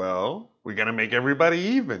everybody? Well, we're going to make everybody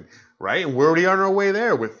even, right? And we're already on our way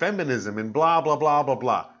there with feminism and blah, blah, blah, blah,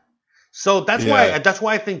 blah. So that's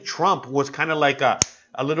why I think Trump was kind of like a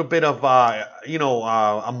little bit of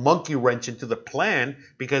a monkey wrench into the plan,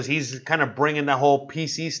 because he's kind of bringing that whole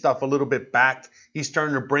PC stuff a little bit back. He's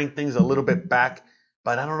starting to bring things a little bit back,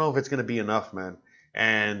 but I don't know if it's going to be enough, man.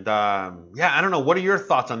 And I don't know. What are your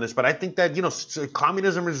thoughts on this? But I think that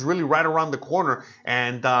communism is really right around the corner,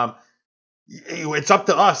 and it's up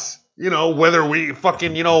to us, whether we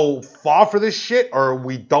fucking fall for this shit or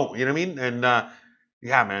we don't. You know what I mean? And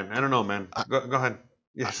yeah, man. I don't know, man. Go ahead.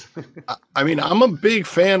 Yes. I mean, I'm a big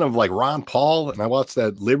fan of like Ron Paul, and I watched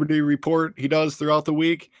that Liberty Report he does throughout the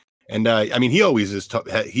week. And I mean, he always is.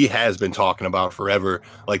 He has been talking about forever,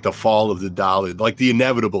 like the fall of the dollar, like the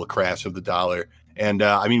inevitable crash of the dollar. And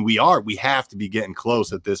I mean, we have to be getting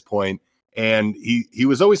close at this point. And he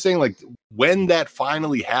was always saying, like, when that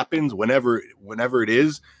finally happens, whenever it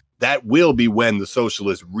is, that will be when the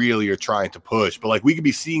socialists really are trying to push. But like, we could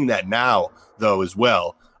be seeing that now, though, as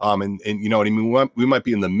well. And you know what I mean? We might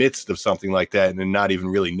be in the midst of something like that and not even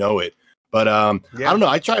really know it. But I don't know.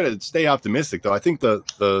 I try to stay optimistic, though. I think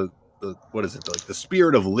the what is it, like the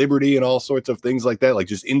spirit of liberty and all sorts of things like that, like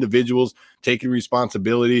just individuals taking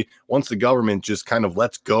responsibility. Once the government just kind of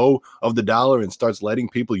lets go of the dollar and starts letting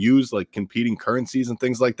people use like competing currencies and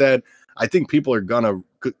things like that, I think people are gonna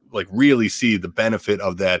like really see the benefit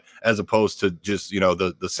of that, as opposed to just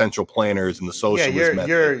the central planners and the socialist method.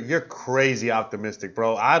 You're crazy optimistic,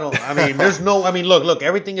 bro. Look,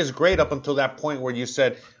 everything is great up until that point where you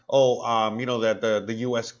said, that the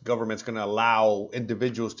U.S. government's going to allow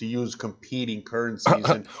individuals to use competing currencies.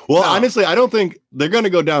 And, honestly, I don't think they're going to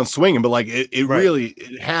go down swinging, but like it really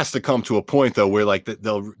has to come to a point though where like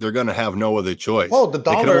they're going to have no other choice. Well, the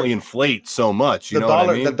dollar they can only inflate so much. You know what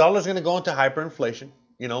I mean? The dollar's going to go into hyperinflation.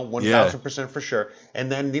 1,000% for sure.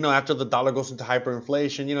 And then, after the dollar goes into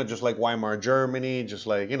hyperinflation, just like Weimar Germany, just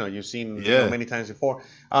like, you've seen many times before.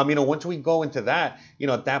 Once we go into that,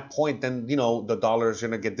 at that point, then, the dollar is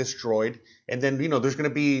going to get destroyed. And then, there's going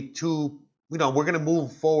to be two, we're going to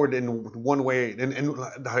move forward in one way.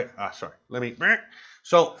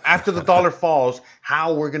 So after the dollar falls,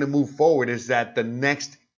 how we're going to move forward is that the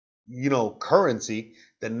next, currency,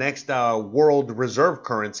 the next world reserve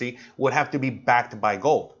currency would have to be backed by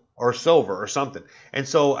gold or silver or something. And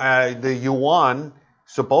so the yuan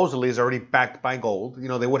supposedly is already backed by gold.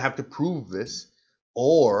 They would have to prove this,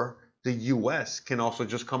 or the U.S. can also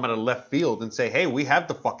just come out of left field and say, hey, we have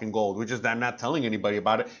the fucking gold. I'm not telling anybody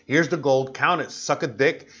about it. Here's the gold, count it, suck a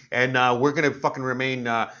dick, and we're going to fucking remain,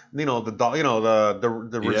 the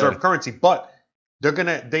reserve currency. But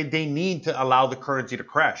they need to allow the currency to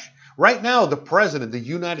crash. Right now, the president, the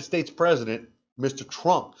United States president, Mr.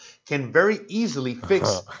 Trump, can very easily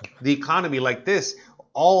fix the economy like this.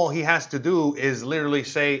 All he has to do is literally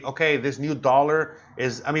say, okay, this new dollar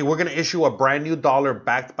is, I mean, we're going to issue a brand new dollar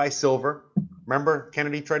backed by silver. Remember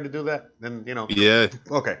Kennedy tried to do that? Then, Yeah.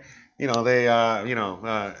 Okay. They,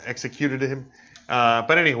 executed him.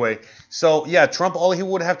 But anyway, so yeah, Trump, all he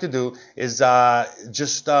would have to do is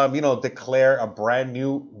just, declare a brand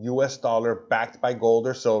new U.S. dollar backed by gold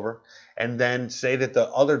or silver, and then say that the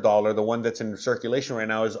other dollar, the one that's in circulation right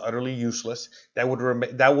now, is utterly useless. That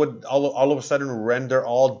would all of a sudden render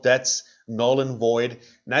all debts null and void.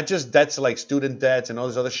 Not just debts like student debts and all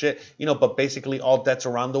this other shit, but basically all debts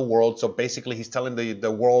around the world. So basically, he's telling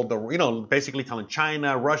the world, basically telling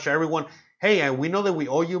China, Russia, everyone, hey, we know that we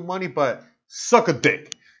owe you money, but suck a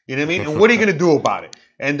dick. You know what I mean? And what are you going to do about it?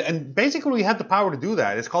 And basically, we have the power to do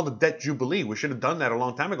that. It's called the debt jubilee. We should have done that a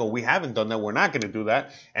long time ago. We haven't done that. We're not going to do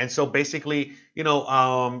that. And so basically,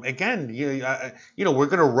 again, we're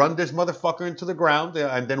going to run this motherfucker into the ground.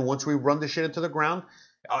 And then once we run this shit into the ground,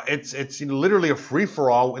 it's literally a free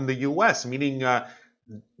for all in the U.S. Meaning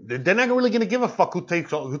they're not really going to give a fuck who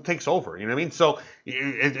takes over. You know what I mean? So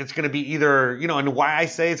it's going to be either, and why I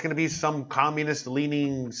say it's going to be some communist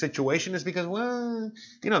leaning situation is because, well,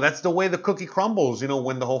 that's the way the cookie crumbles,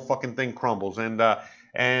 when the whole fucking thing crumbles. And I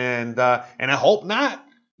hope not.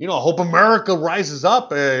 I hope America rises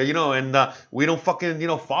up, and we don't fucking,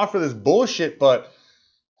 fall for this bullshit. But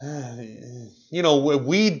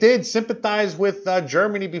we did sympathize with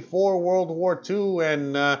Germany before World War II,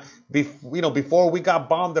 and before we got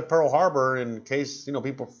bombed at Pearl Harbor, in case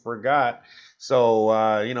people forgot. So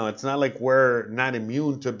it's not like we're not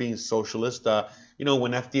immune to being socialist.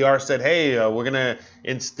 When FDR said, "Hey, we're gonna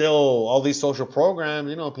instill all these social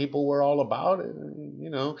programs," people were all about it,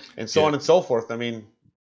 and so on and so forth. I mean,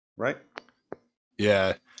 right?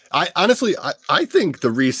 Yeah. I honestly think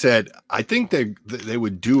the reset, I think they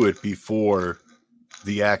would do it before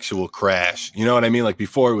the actual crash. You know what I mean? Like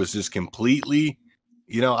before it was just completely,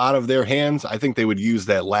 out of their hands. I think they would use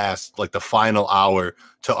that last, like the final hour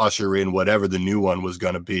to usher in whatever the new one was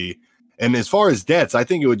going to be. And as far as debts, I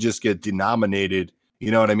think it would just get denominated.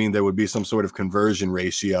 You know what I mean? There would be some sort of conversion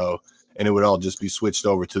ratio and it would all just be switched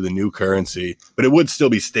over to the new currency, but it would still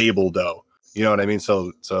be stable though. You know what I mean?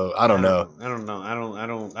 So I don't know.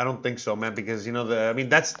 I don't think so, man. Because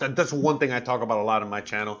that's one thing I talk about a lot on my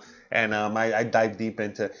channel, and I dive deep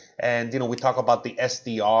into. And we talk about the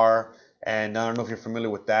SDR, and I don't know if you're familiar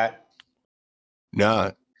with that.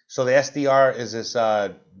 No. So the SDR is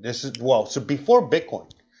so before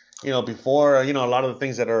Bitcoin, before a lot of the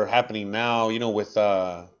things that are happening now, with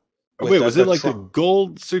wait, was it like the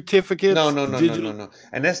gold certificate? No. An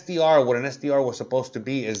SDR, what an SDR was supposed to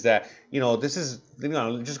be is that, this is,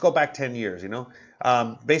 just go back 10 years,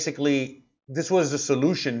 basically this was the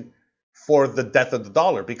solution for the death of the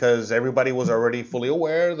dollar because everybody was already fully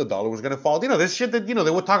aware the dollar was going to fall. This shit that, they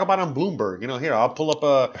would talk about on Bloomberg, here, I'll pull up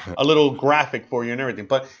a little graphic for you and everything.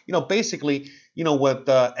 But, basically, what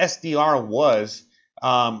the SDR was,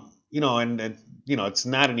 and it's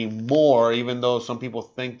not anymore, even though some people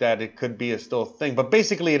think that it could be still a thing. But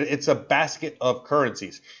basically, it's a basket of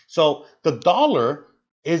currencies. So the dollar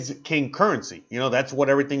is king currency. That's what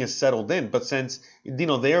everything is settled in. But since, they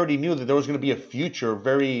already knew that there was going to be a future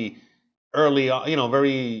very early,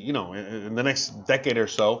 in the next decade or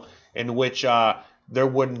so, in which there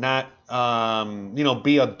would not,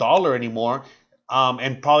 be a dollar anymore.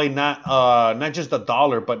 And probably not just a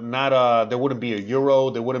dollar, but there wouldn't be a euro,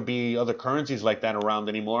 there wouldn't be other currencies like that around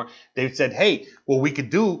anymore. They said, hey, what we could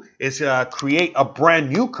do is create a brand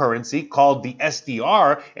new currency called the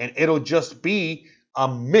SDR, and it'll just be a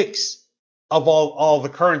mix of all the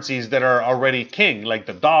currencies that are already king, like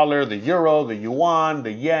the dollar, the euro, the yuan,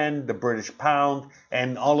 the yen, the British pound,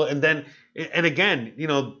 and again,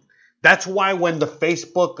 that's why when the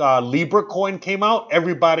Facebook Libra coin came out,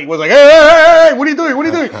 everybody was like, hey, what are you doing? What are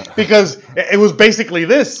you doing? Because it was basically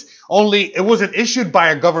this. Only it wasn't issued by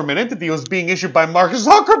a government entity. It was being issued by Mark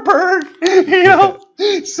Zuckerberg.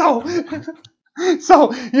 So,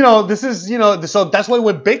 this is, so that's why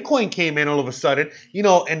when Bitcoin came in all of a sudden,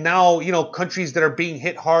 and now, countries that are being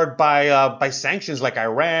hit hard by sanctions like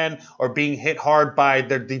Iran or being hit hard by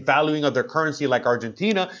their devaluing of their currency like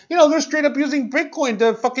Argentina, they're straight up using Bitcoin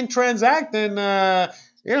to fucking transact and,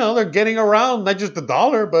 they're getting around not just the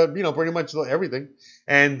dollar, but, pretty much everything.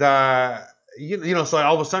 And, so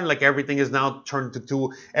all of a sudden, like everything is now turned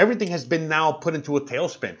everything has been now put into a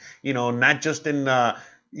tailspin, not just in,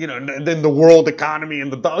 than the world economy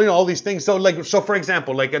and all these things. So for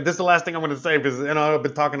example, this is the last thing I'm going to say because I've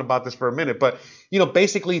been talking about this for a minute, but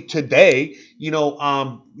basically today,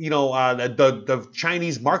 the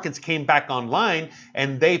Chinese markets came back online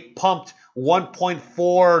and they pumped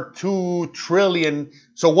 1.42 trillion,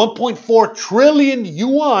 so 1.4 trillion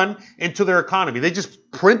yuan into their economy. They just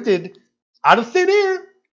printed out of thin air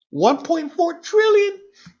 1.4 trillion.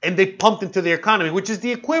 And they pumped into the economy, which is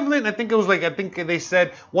the equivalent. I think they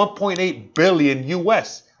said 1.8 billion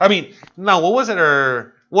US. I mean, no, what was it?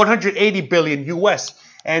 Or 180 billion US.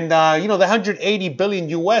 And, the 180 billion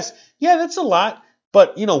US, yeah, that's a lot.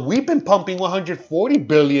 But, we've been pumping 140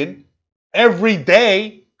 billion every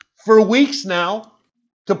day for weeks now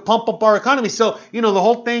to pump up our economy. So, the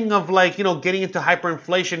whole thing of getting into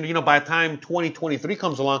hyperinflation, by the time 2023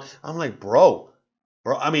 comes along, I'm like, bro,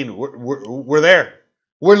 I mean, we're there.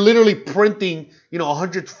 We're literally printing,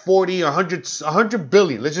 140 or 100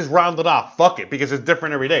 billion. Let's just round it off. Fuck it, because it's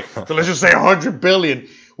different every day. So let's just say 100 billion.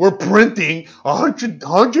 We're printing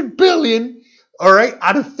 100 billion, all right,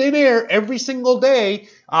 out of thin air every single day,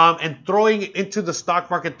 and throwing it into the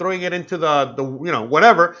stock market, throwing it into the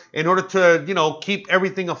whatever, in order to, keep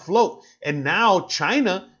everything afloat. And now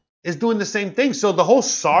China is doing the same thing. So the whole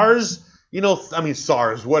SARS,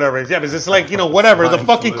 SARS, whatever. Yeah, because it's whatever, the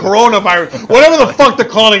fucking coronavirus, whatever the fuck they're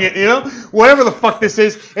calling it, whatever the fuck this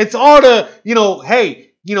is. It's all to,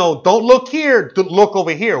 hey, don't look here, look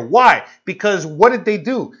over here. Why? Because what did they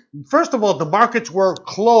do? First of all, the markets were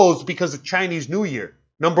closed because of Chinese New Year.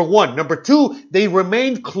 Number one. Number two, they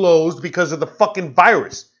remained closed because of the fucking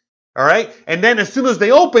virus. All right? And then as soon as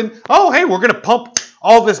they open, oh, hey, we're going to pump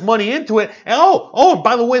all this money into it. And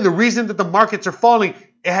by the way, the reason that the markets are falling,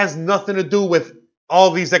 it has nothing to do with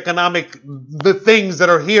all these the things that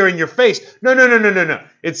are here in your face. No.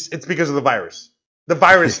 It's because of the virus. The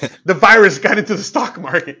virus got into the stock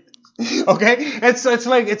market. Okay? And so it's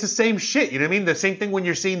the same shit. You know what I mean? The same thing when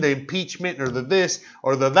you're seeing the impeachment or the this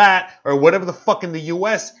or the that or whatever the fuck in the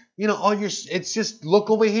U.S. It's just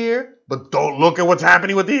look over here, but don't look at what's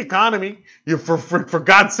happening with the economy. For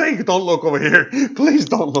God's sake, don't look over here. Please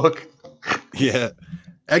don't look. Yeah.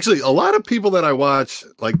 Actually, a lot of people that I watch,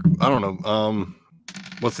 I don't know,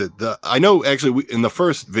 what's it? I know actually in the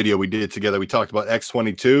first video we did together, we talked about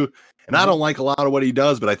X22, and I don't like a lot of what he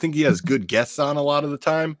does, but I think he has good guests on a lot of the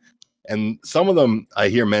time. And some of them I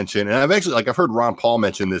hear mention, and I've heard Ron Paul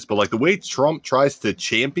mention this, but the way Trump tries to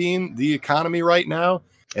champion the economy right now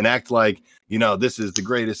and act like, this is the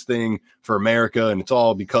greatest thing for America and it's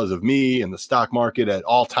all because of me, and the stock market at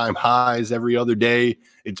all-time highs every other day,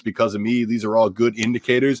 it's because of me. These are all good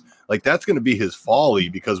indicators. That's going to be his folly,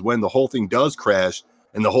 because when the whole thing does crash,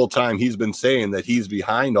 and the whole time he's been saying that he's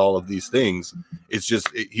behind all of these things, it's just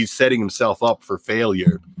he's setting himself up for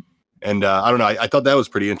failure. And I don't know. I thought that was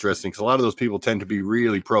pretty interesting, because a lot of those people tend to be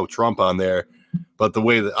really pro-Trump on there. But the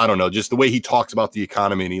way that, I don't know, just the way he talks about the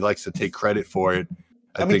economy and he likes to take credit for it.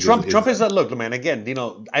 I mean, Trump is a look, man. Again,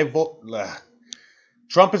 I vote.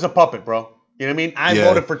 Trump is a puppet, bro. You know what I mean? I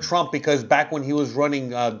voted for Trump because back when he was running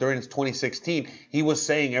during 2016, he was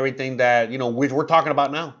saying everything that we're talking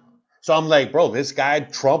about now. So I'm like, bro, this guy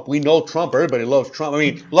Trump, we know Trump. Everybody loves Trump. I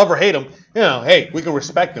mean, love or hate him, hey, we can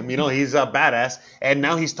respect him. He's a badass. And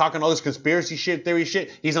now he's talking all this conspiracy shit, theory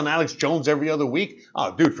shit. He's on Alex Jones every other week.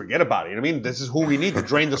 Oh, dude, forget about it. You know what I mean? This is who we need to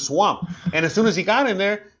drain the swamp. And as soon as he got in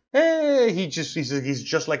there, hey, he's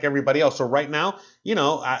just like everybody else. So right now,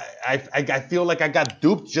 I feel like I got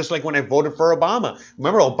duped, just like when I voted for Obama.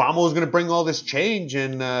 Remember, Obama was going to bring all this change,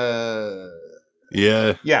 and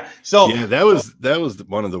yeah. So yeah, that was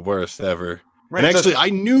one of the worst ever. Right, and actually, I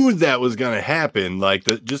knew that was going to happen.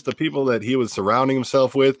 Just the people that he was surrounding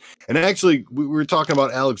himself with. And actually, we were talking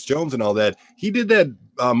about Alex Jones and all that. He did that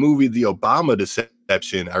movie, The Obama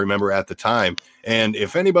Deception, I remember at the time. And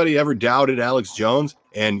if anybody ever doubted Alex Jones,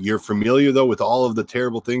 and you're familiar, though, with all of the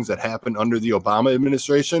terrible things that happened under the Obama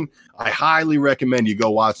administration, I highly recommend you go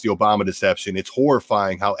watch The Obama Deception. It's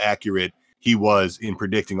horrifying how accurate he was in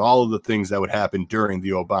predicting all of the things that would happen during the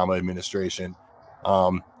Obama administration.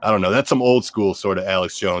 I don't know. That's some old school sort of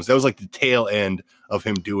Alex Jones. That was the tail end of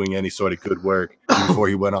him doing any sort of good work before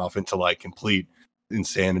he went off into complete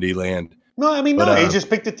insanity land. No, I mean, he just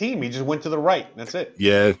picked a team. He just went to the right. That's it.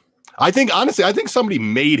 Yeah. I think honestly, I think somebody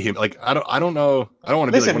made him. Like I don't know. I don't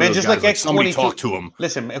want to be like one of those guys, like somebody talked to him.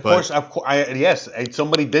 Listen, of course, yes,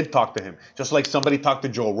 somebody did talk to him. Just like somebody talked to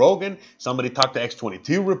Joe Rogan, somebody talked to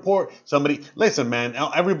X22 Report. Listen, man,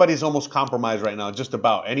 everybody's almost compromised right now. Just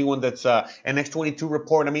about anyone that's an X22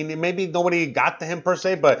 Report. I mean, maybe nobody got to him per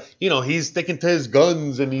se, but he's sticking to his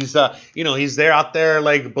guns, and he's he's there out there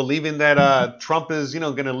like believing that Trump is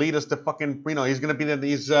going to lead us to fucking he's going to be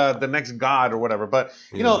the next god or whatever. But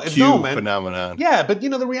no, man. Phenomenon. Yeah, but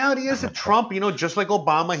the reality is that Trump, just like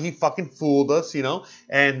Obama, he fucking fooled us,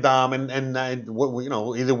 and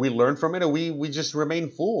either we learn from it or we just remain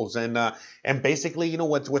fools. And basically,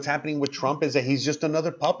 what's happening with Trump is that he's just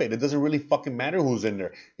another puppet. It doesn't really fucking matter who's in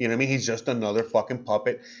there. You know what I mean? He's just another fucking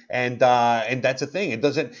puppet, and that's the thing. It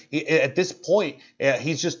doesn't. At this point,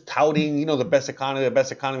 he's just touting, the best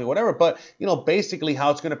economy, whatever. But basically,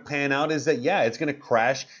 how it's going to pan out is that it's going to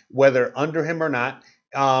crash, whether under him or not.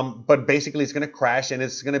 But basically it's going to crash, and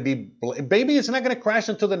it's going to be, maybe it's not going to crash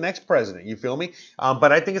until the next president. You feel me?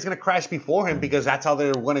 But I think it's going to crash before him, because that's how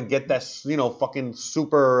they're going to get that, fucking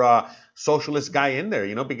super, socialist guy in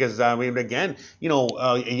there, because I mean, again,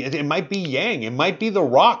 it might be Yang, it might be The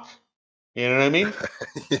Rock. You know what I mean?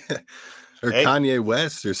 Yeah. Or Kanye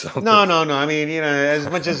West or something. No. I mean, as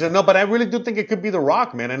much as, no, but I really do think it could be The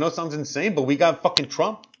Rock, man. I know it sounds insane, but we got fucking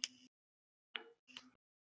Trump.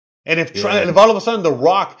 And if all of a sudden The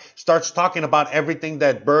Rock starts talking about everything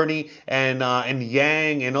that Bernie and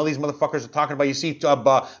Yang and all these motherfuckers are talking about, you see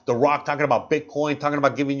The Rock talking about Bitcoin, talking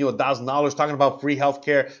about giving you $1,000, talking about free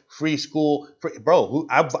healthcare, free school,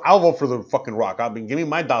 I'll vote for the fucking Rock. Give me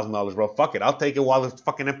my $1,000, bro. Fuck it, I'll take it while the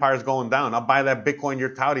fucking empire's going down. I'll buy that Bitcoin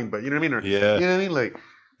you're touting, but you know what I mean? You know what I mean? Like,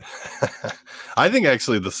 I think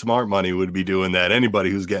actually the smart money would be doing that.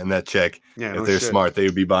 Anybody who's getting that check, if they're smart, they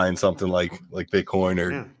would be buying something like Bitcoin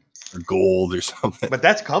or gold or something. But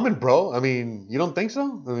that's coming, bro. I mean, you don't think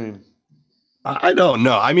so? I mean, I don't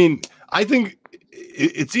know. I mean, I think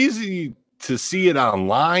it's easy to see it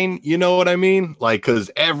online. You know what I mean? Like, because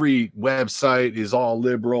every website is all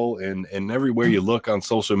liberal, and everywhere you look on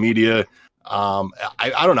social media, I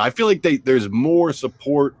don't know. I feel like there's more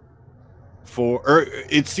support for, or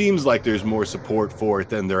it seems like there's more support for it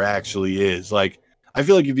than there actually is. Like, I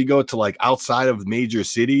feel like if you go to like outside of major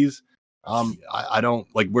cities, I don't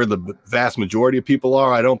like where the vast majority of people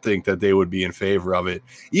are. I don't think that they would be in favor of it.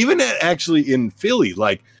 Even actually in Philly,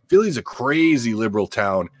 like Philly's a crazy liberal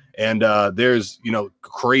town, and there's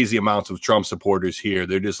crazy amounts of Trump supporters here.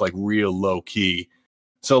 They're just like real low key.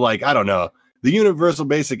 So like I don't know. The universal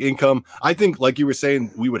basic income, I think, like you were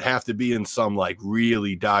saying, we would have to be in some like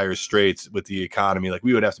really dire straits with the economy. Like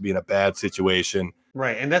we would have to be in a bad situation.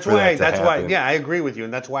 Right, and that's why, I agree with you,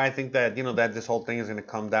 and that's why I think that that this whole thing is going to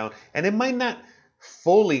come down, and it might not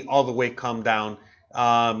fully all the way come down. You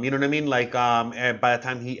know what I mean? Like by the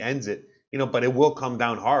time he ends it, but it will come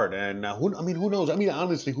down hard, and who knows? I mean,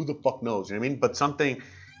 honestly, who the fuck knows? You know what I mean? But something,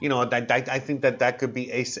 I think that could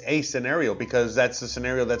be a scenario, because that's the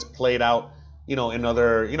scenario that's played out. In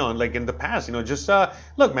other, like in the past, just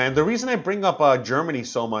look, man. The reason I bring up Germany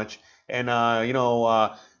so much, and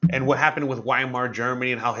and what happened with Weimar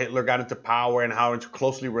Germany and how Hitler got into power and how it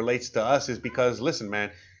closely relates to us is because, listen, man,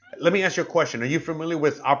 let me ask you a question. Are you familiar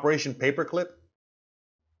with Operation Paperclip?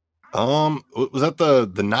 Was that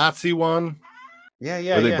the Nazi one? Yeah.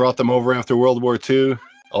 Where they brought them over after World War II,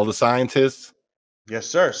 all the scientists? Yes,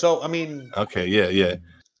 sir. So, I mean... Okay, yeah. Yeah.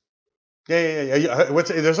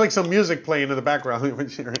 There's like some music playing in the background.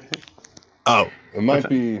 Oh, it might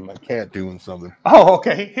be my cat doing something. Oh,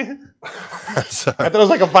 okay. I thought it was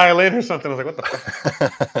like a violin or something. I was like, what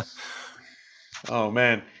the fuck? Oh,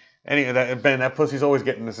 man. Anyway, that pussy's always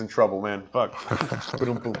getting us in trouble, man. Fuck.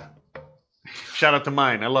 Shout out to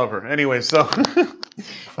mine. I love her. Anyway, so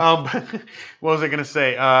what was I going to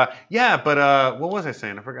say? What was I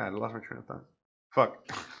saying? I forgot. I lost my train of thought.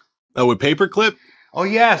 Fuck. Oh, with Paperclip? Oh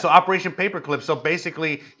yeah, so Operation Paperclip. So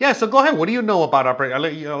basically, so go ahead. What do you know about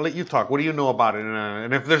Operation? I'll let you talk. What do you know about it?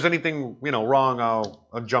 And if there's anything wrong,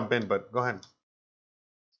 I'll jump in. But go ahead.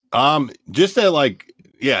 Just that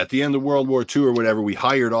at the end of World War II or whatever, we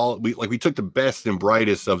hired we took the best and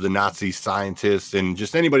brightest of the Nazi scientists and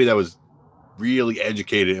just anybody that was really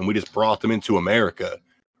educated, and we just brought them into America,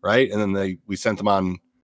 right? And then we sent them on.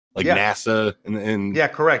 NASA and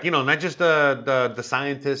correct. Not just the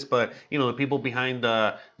scientists, but the people behind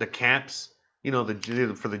the camps. For the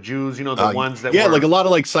Jews. The ones that like a lot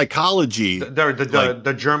of psychology.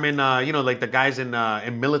 The German. The guys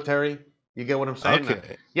in military. You get what I'm saying?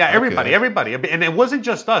 Okay. Everybody, and it wasn't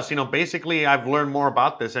just us. Basically, I've learned more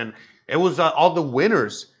about this, and it was all the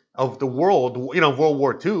winners of the world. World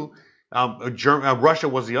War II. Russia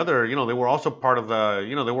was the other. They were also part of the.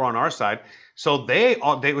 They were on our side. So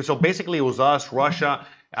so basically it was us, Russia,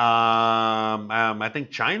 I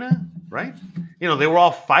think China, right? They were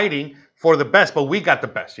all fighting for the best, but we got the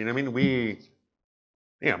best. You know what I mean?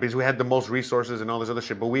 Because we had the most resources and all this other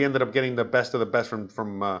shit, but we ended up getting the best of the best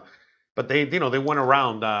from. But they went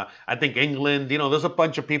around. I think England. There's a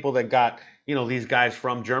bunch of people that got these guys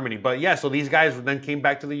from Germany. But yeah, so these guys then came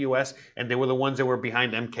back to the U.S. and they were the ones that were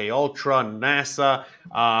behind MK Ultra, NASA.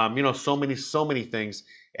 So many things.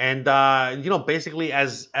 And basically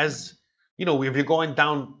as if you're going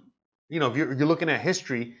down, if you're looking at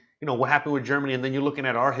history, what happened with Germany, and then you're looking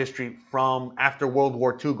at our history from after World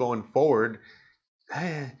War II going forward.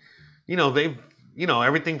 They've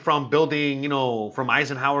everything from building, from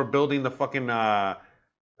Eisenhower building the fucking the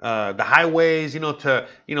highways, to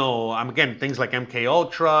again things like MK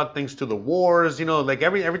Ultra, things to the wars, like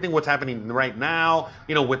everything what's happening right now,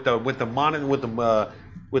 with the money, with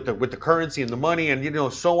the currency and the money,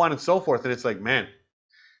 and so on and so forth. And it's like, man,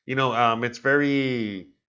 it's very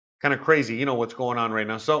kind of crazy, what's going on right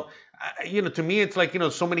now. So to me it's like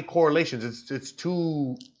so many correlations. It's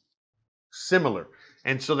too similar.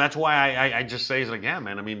 And so that's why I just say, it's like, yeah,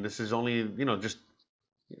 man, I mean, this is only,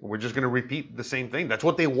 we're just going to repeat the same thing. That's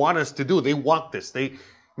what they want us to do. They want this.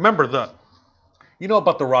 Remember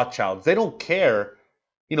about the Rothschilds. They don't care,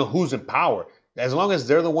 who's in power. As long as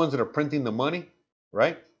they're the ones that are printing the money,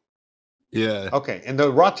 right? Yeah. Okay. And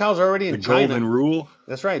the Rothschilds are already in China. The golden rule.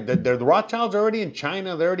 That's right. The Rothschilds are already in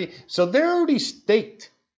China. They're already staked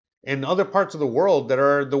in other parts of the world that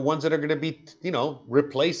are the ones that are going to be,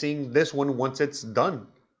 replacing this one once it's done,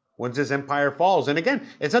 once this empire falls. And again,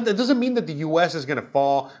 it doesn't mean that the U.S. is going to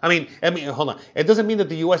fall. I mean, hold on. It doesn't mean that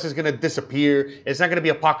the U.S. is going to disappear. It's not going to be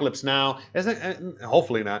apocalypse now. It's not,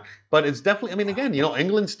 hopefully not. But it's definitely. I mean, again,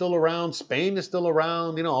 England's still around. Spain is still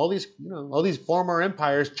around. All these former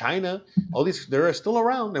empires, China, they're still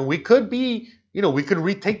around, and we could be, we could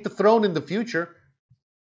retake the throne in the future.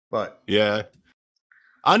 But yeah.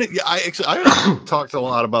 I talked a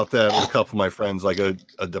lot about that with a couple of my friends, like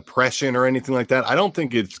a depression or anything like that. I don't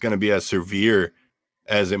think it's going to be as severe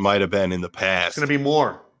as it might have been in the past. It's going to be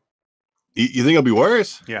more. You think it'll be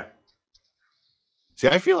worse? Yeah. See,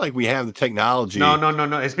 I feel like we have the technology.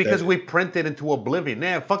 No. It's because we print it into oblivion.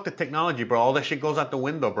 Nah, fuck the technology, bro. All that shit goes out the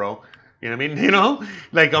window, bro. You know what I mean?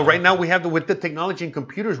 Like right now we have with the technology and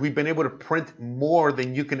computers, we've been able to print more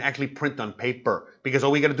than you can actually print on paper, because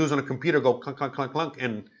all we got to do is on a computer go clunk, clunk, clunk, clunk,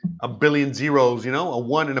 and a billion zeros, a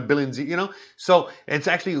one and a billion zeros, So it's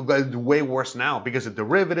actually way worse now because of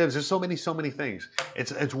derivatives. There's so many things.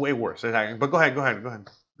 It's way worse. But go ahead. I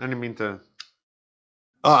didn't mean to.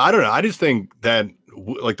 I don't know. I just think that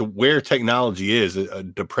where technology is,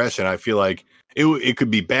 depression, I feel like it could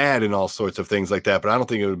be bad and all sorts of things like that, but I don't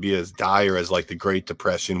think it would be as dire as like the Great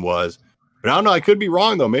Depression was. But I don't know. I could be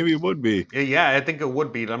wrong though. Maybe it would be. Yeah, I think it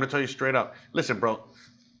would be. I'm gonna tell you straight up. Listen, bro.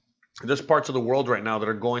 There's parts of the world right now that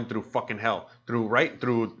are going through fucking hell. Through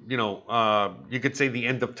you could say the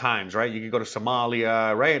end of times, right? You could go to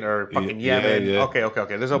Somalia, right, or fucking Yemen. Yeah.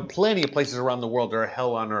 Okay. There's plenty of places around the world that are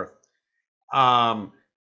hell on earth. I'm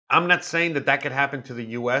not saying that could happen to the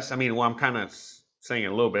U.S. I mean, well, I'm kind of saying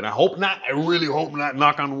it a little bit. I hope not. I really hope not.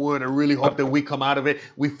 Knock on wood. I really hope that we come out of it.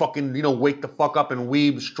 We fucking, wake the fuck up, and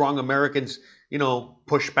we strong Americans,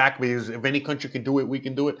 push back, because if any country can do it, we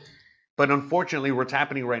can do it. But unfortunately, what's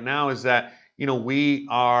happening right now is that, we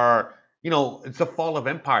are, it's the fall of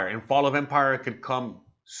empire, and fall of empire could come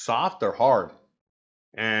soft or hard.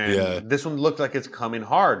 And this one looks like it's coming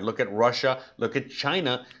hard. Look at Russia. Look at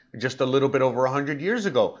China. Just a little bit over 100 years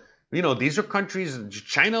ago. These are countries,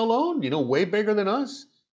 China alone, way bigger than us.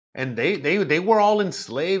 And they were all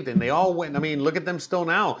enslaved, and they all went. I mean, look at them still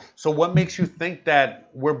now. So what makes you think that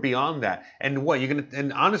we're beyond that? And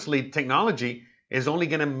and honestly, technology is only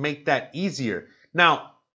going to make that easier.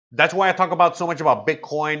 Now, that's why I talk so much about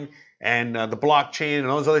Bitcoin and the blockchain and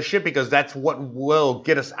all this other shit, because that's what will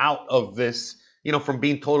get us out of this, from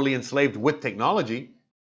being totally enslaved with technology.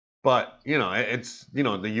 But, it's,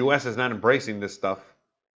 the U.S. is not embracing this stuff.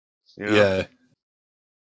 Yeah.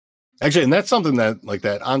 Actually, and that's something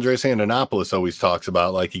that Andres Antonopoulos always talks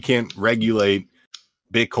about. Like, you can't regulate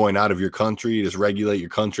Bitcoin out of your country. You just regulate your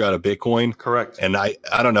country out of Bitcoin. Correct. And I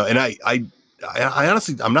don't know. And I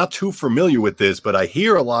honestly, I'm not too familiar with this, but I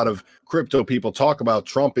hear a lot of crypto people talk about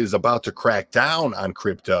Trump is about to crack down on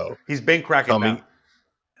crypto. He's been cracking down.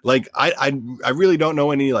 Like, I really don't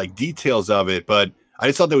know any details of it, but I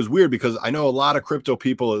just thought that was weird, because I know a lot of crypto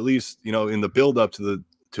people, at least, in the build up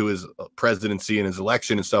to his presidency and his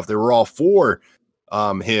election and stuff, they were all for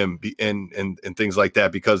and things like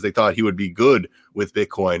that because they thought he would be good with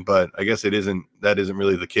Bitcoin. But I guess that isn't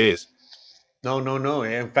really the case. No.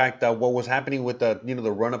 In fact, what was happening with the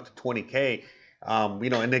the run up to 20K,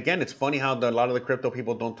 and again, it's funny how a lot of the crypto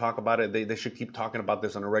people don't talk about it. They should keep talking about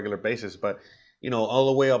this on a regular basis. But all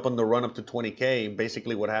the way up on the run up to 20K,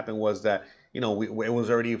 basically what happened was that it was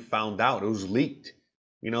already found out. It was leaked.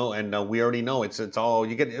 And we already know it's all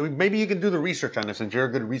you get. Maybe you can do the research on this, since you're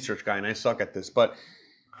a good research guy, and I suck at this. But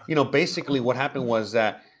basically what happened was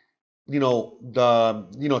that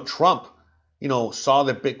Trump saw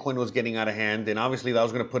that Bitcoin was getting out of hand, and obviously that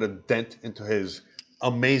was going to put a dent into his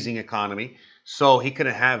amazing economy. So he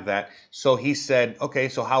couldn't have that. So he said, okay,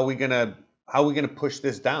 so how are we gonna push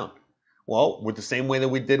this down? Well, with the same way that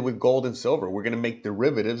we did with gold and silver, we're going to make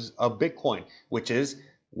derivatives of Bitcoin, which is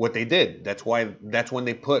what they did. That's when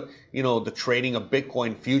they put, the trading of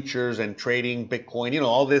Bitcoin futures and trading Bitcoin,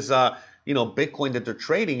 all this, Bitcoin that they're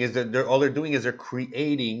trading is that all they're doing is they're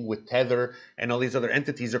creating with Tether and all these other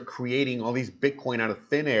entities are creating all these Bitcoin out of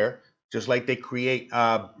thin air, just like they create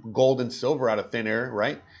gold and silver out of thin air,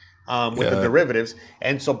 right? With the derivatives.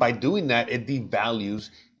 And so by doing that, it devalues.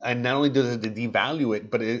 And not only does it devalue it,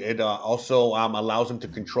 but it also allows them to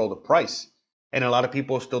control the price. And a lot of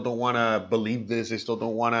people still don't want to believe this. They still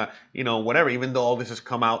don't want to, whatever, even though all this has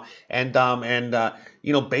come out. And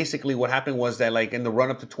basically what happened was that, like, in the run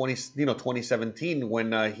up to 2017,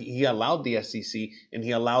 when he allowed the SEC and he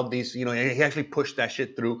allowed these, he actually pushed that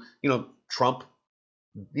shit through, Trump,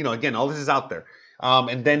 again, all this is out there.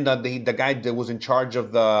 And then the guy that was in charge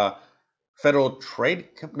of the Federal Trade,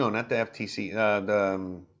 no, not the FTC,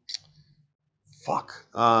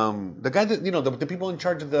 the guy that the people in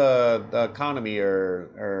charge of the economy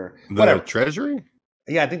or whatever. The Treasury?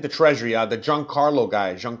 Yeah, I think the Treasury, the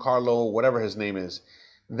Giancarlo, whatever his name is.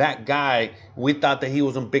 That guy, we thought that he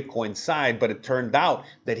was on Bitcoin's side, but it turned out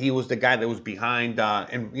that he was the guy that was behind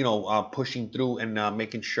and pushing through and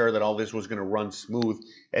making sure that all this was going to run smooth.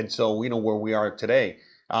 And so where we are today.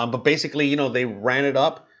 But basically, they ran it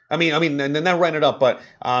up. And then that ran it up, but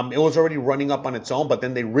it was already running up on its own. But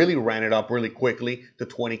then they really ran it up really quickly to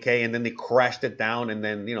 20K, and then they crashed it down, and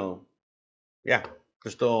then yeah.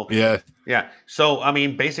 So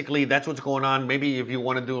basically that's what's going on. Maybe if you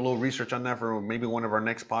want to do a little research on that for maybe one of our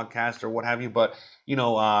next podcasts or what have you. But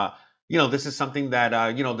this is something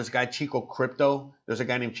that this guy Chico Crypto. There's a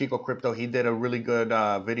guy named Chico Crypto. He did a really good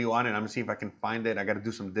video on it. I'm gonna see if I can find it. I got to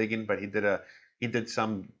do some digging, but he did a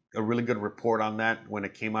really good report on that when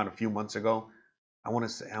it came out a few months ago. I want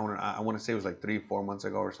to say it was like 3-4 months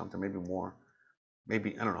ago or something, maybe more.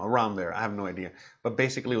 Maybe, I don't know, around there. I have no idea. But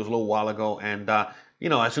basically it was a little while ago. And,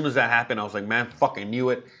 as soon as that happened, I was like, man, fucking knew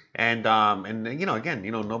it. And again,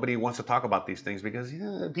 nobody wants to talk about these things because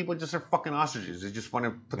people just are fucking ostriches. They just want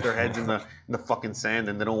to put their heads in the fucking sand,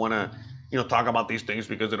 and they don't want to, talk about these things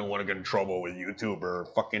because they don't want to get in trouble with YouTube or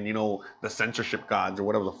fucking, the censorship gods or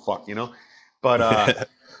whatever the fuck, But,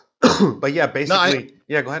 but yeah, basically,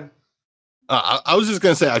 go ahead. I was just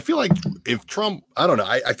going to say, I feel like if Trump, I don't know,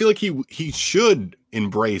 I feel like he should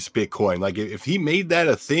embrace Bitcoin. Like if he made that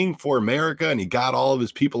a thing for America and he got all of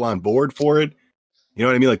his people on board for it, you know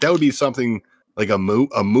what I mean? Like that would be something like a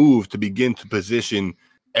move to begin to position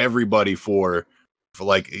everybody for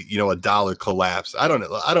like, a dollar collapse. I don't know.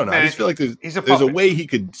 Man, I just feel like there's a way he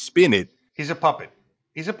could spin it. He's a puppet.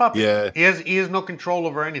 Yeah. He has no control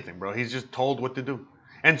over anything, bro. He's just told what to do.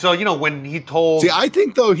 And so, when he told... See, I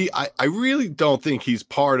think, though, I really don't think he's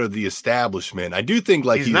part of the establishment. I do think,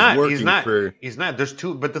 like, he's working for... He's not. There's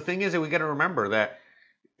two... But the thing is that we got to remember that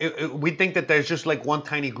we think that there's just, like, one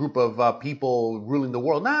tiny group of people ruling the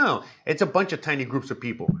world. No. It's a bunch of tiny groups of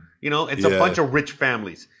people. It's a bunch of rich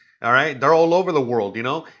families. All right? They're all over the world,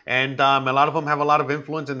 And a lot of them have a lot of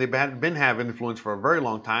influence, and they've been having influence for a very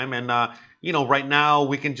long time. And, right now,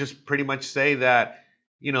 we can just pretty much say that,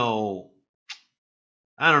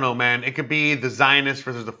 I don't know, man. It could be the Zionists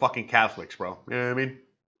versus the fucking Catholics, bro. You know what I mean?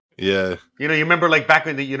 Yeah. You remember like back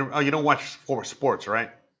when you don't watch sports,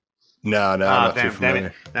 right? No. Damn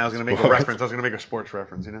it. Now I was gonna make a reference. I was gonna make a sports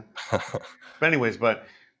reference, But anyways,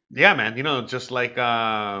 yeah, man. Just like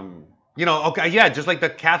okay, yeah, just like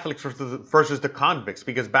the Catholics versus the convicts,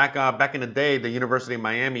 because back in the day, the University of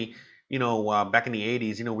Miami, back in the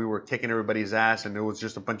 80s, we were kicking everybody's ass, and there was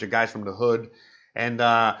just a bunch of guys from the hood. And,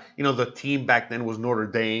 the team back then was Notre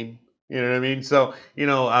Dame. You know what I mean? So,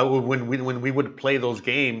 when we would play those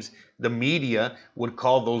games, the media would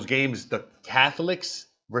call those games the Catholics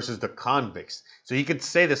versus the convicts. So you could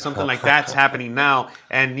say that something like that's happening now.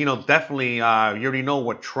 And, definitely, you already know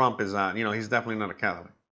what Trump is on. He's definitely not a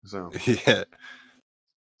Catholic. So, yeah.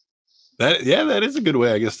 That is a good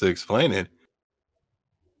way, I guess, to explain it.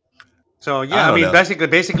 So yeah, I I don't mean, know.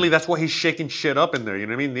 basically, that's why he's shaking shit up in there. You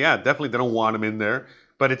know what I mean? Yeah, definitely they don't want him in there,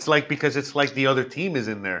 but it's like because it's like the other team is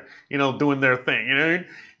in there, doing their thing. You know what I mean?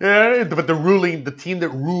 Yeah, but the team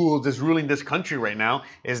that is ruling this country right now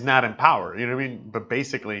is not in power. You know what I mean? But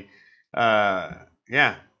basically,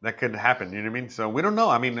 yeah, that could happen. You know what I mean? So we don't know.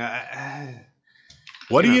 I mean,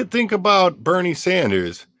 What you do know. you think about Bernie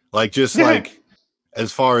Sanders? Like, just like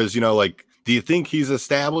as far as, like, do you think he's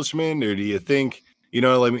establishment, or do you think,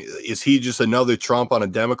 like, is he just another Trump on a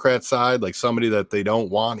Democrat side, like somebody that they don't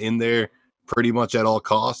want in there pretty much at all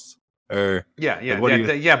costs? Or Yeah, like, yeah, what do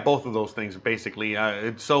you? yeah. Both of those things, basically.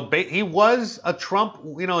 He was a Trump.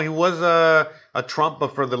 He was a Trump,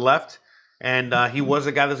 but for the left, and he was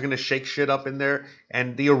a guy that's going to shake shit up in there.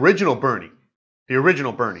 And the original Bernie.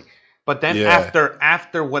 But then Yeah,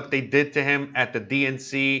 after what they did to him at the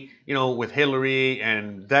DNC, with Hillary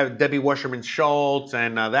and Debbie Wasserman Schultz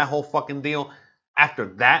and that whole fucking deal. After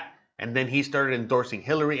that, and then he started endorsing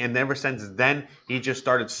Hillary, and ever since then, he just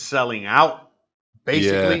started selling out yeah.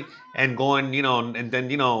 basically, and going, and then,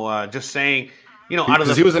 just saying, out of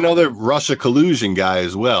Because he the was another Russia collusion guy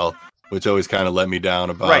as well, which always kind of let me down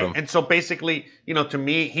about right. him. And so basically, to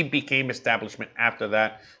me, he became establishment after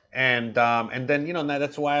that, and then,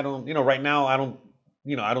 that's why I don't, right now I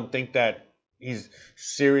don't think that he's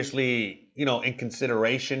seriously, in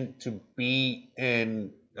consideration to be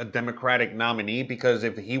in a Democratic nominee, because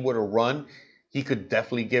if he were to run, he could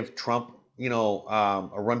definitely give Trump, a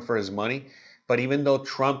run for his money. But even though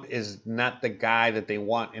Trump is not the guy that they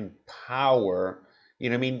want in power,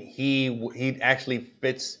 I mean, he actually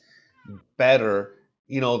fits better,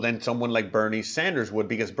 than someone like Bernie Sanders would,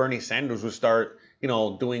 because Bernie Sanders would start,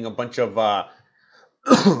 doing a bunch of,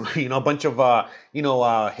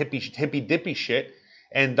 hippy dippy shit,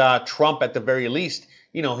 and Trump, at the very least,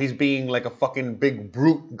 he's being like a fucking big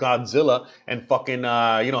brute Godzilla, and fucking,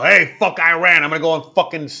 hey, fuck Iran, I'm gonna go and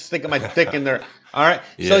fucking stick my dick in there. All right.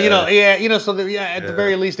 So, Yeah, yeah, so at the yeah,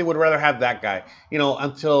 very least, they would rather have that guy,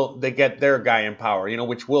 until they get their guy in power,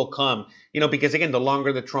 which will come, because again, the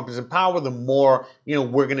longer that Trump is in power, the more,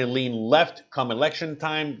 we're going to lean left come election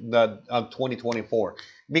time, the 2024.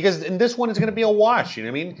 Because in this one, it's going to be a wash. You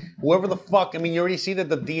know what I mean? Whoever the fuck, I mean, you already see that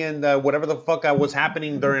the DN, whatever the fuck was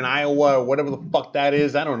happening during Iowa, or whatever the fuck that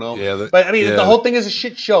is. I don't know. yeah, But I mean, the yeah. whole thing is a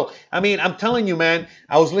shit show. I mean, I'm telling you, man,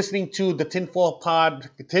 I was listening to the Tinfoil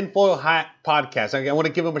Hat podcast. I want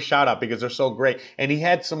to give him a shout out because they're so great. And he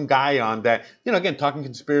had some guy on that, again, talking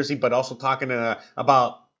conspiracy, but also talking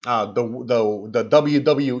about the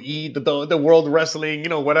WWE, the World Wrestling,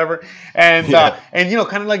 whatever, and Yeah.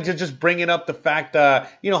 kind of like just bringing up the fact, how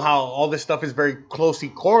all this stuff is very closely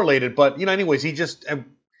correlated. But anyways, he just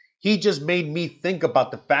made me think about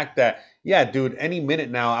the fact that, yeah, dude, any minute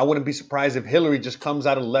now, I wouldn't be surprised if Hillary just comes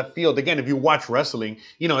out of left field. Again, if you watch wrestling,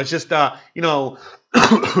 it's just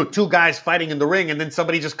two guys fighting in the ring, and then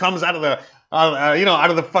somebody just comes out of the out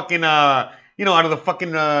of the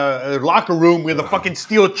fucking locker room with a fucking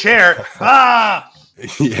steel chair.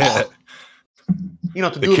 Yeah. To The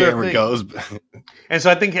do their camera thing. goes. And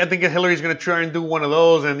so I think Hillary's gonna try and do one of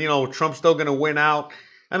those, and Trump's still gonna win out.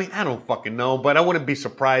 I mean, I don't fucking know, but I wouldn't be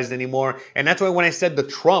surprised anymore. And that's why when I said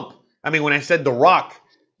when I said The Rock,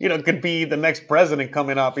 could be the next president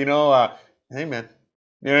coming up. Hey man, you know what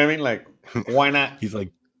I mean? Like, why not? He's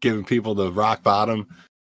like giving people the rock bottom.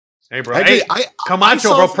 Hey, bro. Actually, Hey, I Camacho, saw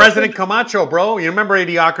bro. something- President Camacho, bro. You remember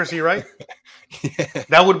Idiocracy, right? Yeah.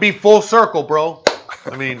 That would be full circle, bro.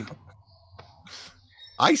 I mean,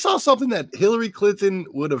 I saw something that Hillary Clinton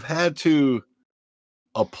would have had to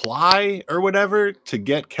apply or whatever to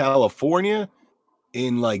get California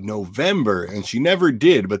in like November, and she never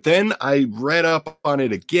did. But then I read up on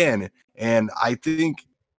it again, and I think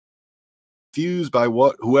confused by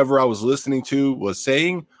what whoever I was listening to was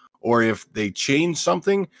saying, or if they changed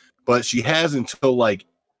something. But she has until like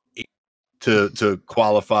to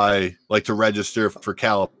qualify, like to register for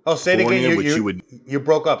California. oh, say it again. Which you would. You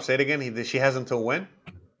broke up. Say it again. She has until when?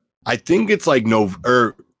 I think it's like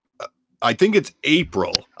I think it's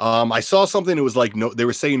April. I saw something. It was like they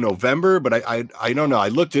were saying November, but I don't know. I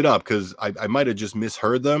looked it up because I might have just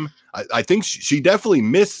misheard them. I think she definitely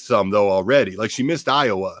missed some though already. Like she missed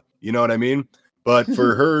Iowa. You know what I mean? But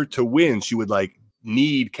for her to win, she would like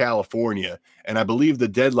need California, and I believe the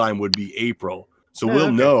deadline would be April. So we'll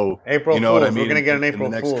Okay. know. April You know Fools. what I mean? We're gonna get an in April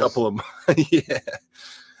the next Fools. couple of months. Yeah.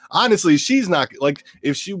 Honestly, she's not like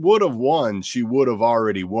if she would have won, she would have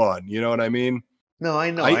already won. You know what I mean? No,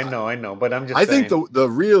 I know. But I'm just I saying. think the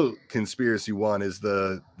real conspiracy one is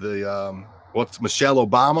the what's Michelle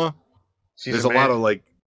Obama. She's There's a a lot man. of like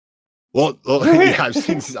Well, yeah,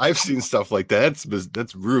 I've seen stuff like that.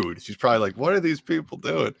 That's rude. She's probably like, "What are these people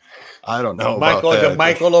doing?" I don't know about that.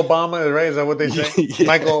 Michael Obama, right? Is that what they say? Yeah.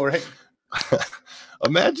 Michael, right?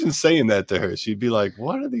 Imagine saying that to her. She'd be like,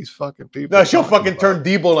 "What are these fucking people?" No, she'll fucking turn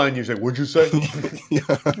Debo on you. She's like, "What'd you say?"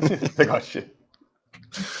 Like, oh shit.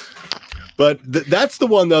 But that's the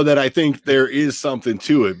one though that I think there is something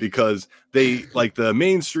to it, because they, like, the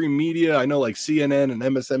mainstream media, I know, like CNN and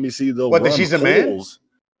MSNBC, they'll run she's a polls.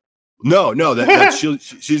 Man? No, that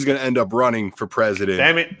she's going to end up running for president.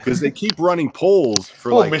 Damn it. Because they keep running polls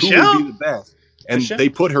for like Michelle? who would be the best. And they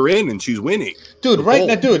put her in and she's winning. Dude, right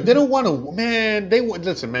now, dude, they don't want to, man,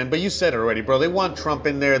 listen, man, but you said it already, bro. They want Trump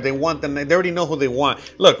in there. They want them. They already know who they want.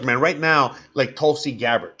 Look, man, right now, like Tulsi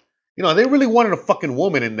Gabbard. You know, they really wanted a fucking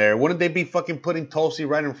woman in there. Wouldn't they be fucking putting Tulsi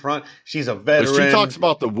right in front? She's a veteran. But she talks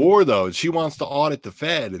about the war, though. She wants to audit the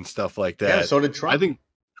Fed and stuff like that. Yeah, so did Trump.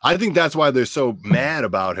 I think that's why they're so mad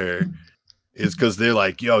about her, is because they're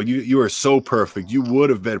like, yo, you are so perfect. You would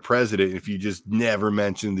have been president if you just never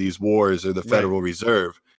mentioned these wars or the Federal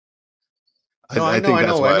Reserve. I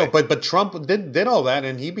know. But Trump did all that,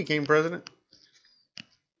 and he became president.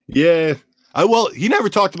 Yeah. Well, he never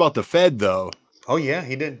talked about the Fed, though. Oh, yeah,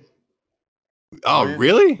 he did. Oh,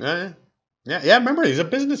 really? Yeah. Remember, he's a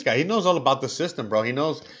business guy. He knows all about the system, bro. He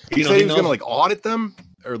knows. He said he was going to like audit them,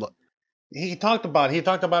 or he talked about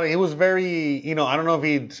it. He was very, I don't know if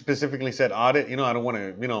he specifically said audit. I don't want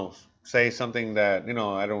to, say something that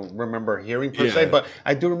I don't remember hearing per se, but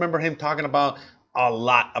I do remember him talking about a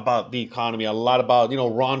lot about the economy, a lot about a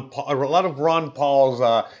lot of Ron Paul's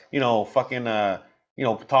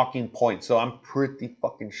talking points. So I'm pretty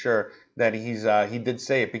fucking sure that he did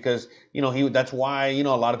say it, because that's why a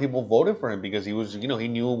lot of people voted for him, because he was he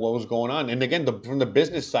knew what was going on. And again, from the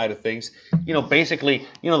business side of things, basically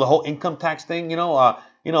the whole income tax thing,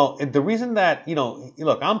 the reason that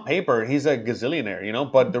look, on paper he's a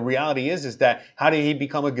gazillionaire, but the reality is that how did he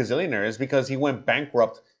become a gazillionaire? Is because he went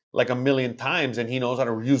bankrupt like a million times, and he knows how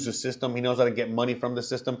to use the system. He knows how to get money from the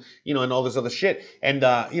system, and all this other shit. And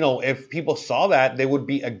if people saw that, they would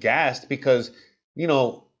be aghast, because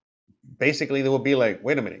basically they would be like,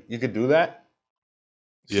 wait a minute, you could do that?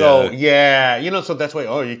 Yeah. So so that's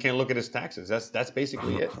why, you can't look at his taxes. That's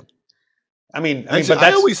basically it. Actually,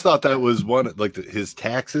 I always thought that was one, like his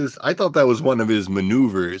taxes. I thought that was one of his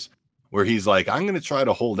maneuvers, where he's like, I'm going to try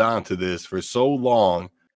to hold on to this for so long,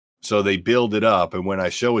 so they build it up, and when I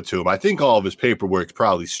show it to him, I think all of his paperwork's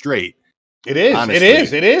probably straight. It is. Honestly. It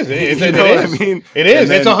is. It is. It know is. What I mean? It is.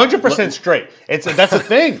 It's 100% straight. That's the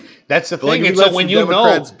thing. That's the thing. Like, and so when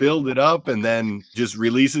Democrats build it up and then just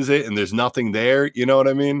releases it, and there's nothing there, you know what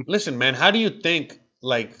I mean? Listen, man, how do you think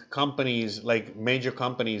like companies, like major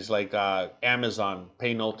companies like Amazon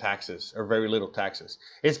pay no taxes or very little taxes?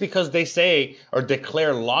 It's because they say or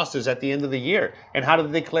declare losses at the end of the year. And how do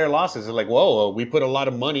they declare losses? They're like, whoa, we put a lot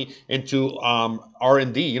of money into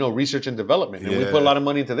R&D, research and development, and we put a lot of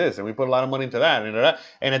money into this, and we put a lot of money into that,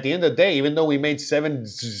 and at the end of the day, even though we made $7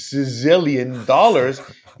 zillion,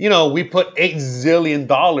 we put $8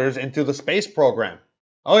 zillion into the space program.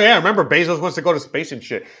 Oh yeah, remember Bezos wants to go to space and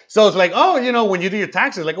shit. So it's like, when you do your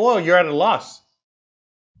taxes, like, well, you're at a loss.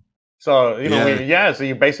 So so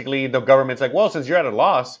you basically, the government's like, well, since you're at a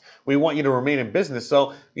loss, we want you to remain in business.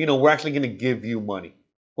 So we're actually going to give you money.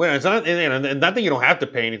 Well, it's not, and not that you don't have to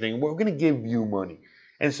pay anything. We're going to give you money.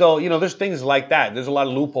 And so there's things like that. There's a lot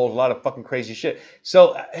of loopholes, a lot of fucking crazy shit.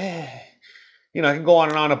 So I can go on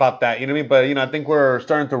and on about that. You know what I mean? But I think we're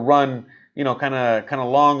starting to run kind of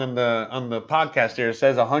long on the podcast here. It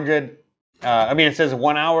says 100. It says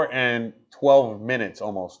 1 hour and 12 minutes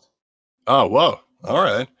almost. Oh, whoa! All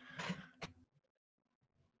right.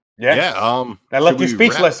 Yeah. I left you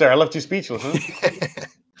speechless there. I left you speechless. Huh?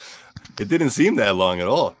 It didn't seem that long at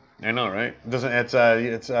all. I know, right? It doesn't.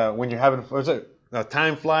 It's when you're having. What's it?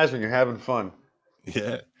 Time flies when you're having fun.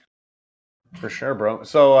 Yeah. For sure, bro.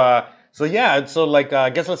 So I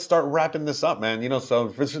guess let's start wrapping this up, man. So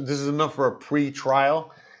this is enough for a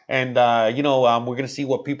pre-trial, and we're gonna see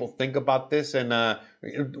what people think about this, and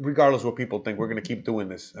regardless of what people think, we're gonna keep doing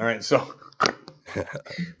this. All right. So,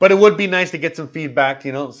 but it would be nice to get some feedback,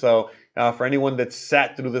 So for anyone that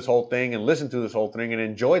sat through this whole thing and listened to this whole thing and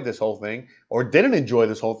enjoyed this whole thing, or didn't enjoy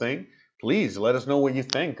this whole thing, please let us know what you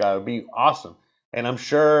think. It'd be awesome. And I'm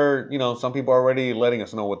sure some people are already letting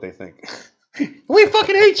us know what they think. We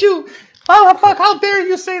fucking hate you. Oh, fuck, how dare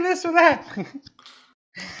you say this or that?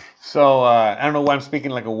 So, I don't know why I'm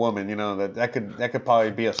speaking like a woman, that could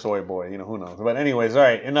probably be a soy boy, who knows. But anyways, all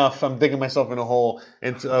right, enough. I'm digging myself in a hole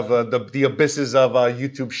of the abysses of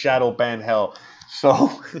YouTube shadow ban hell.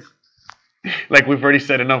 So, like we've already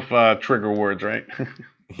said enough trigger words, right?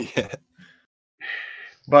 Yeah.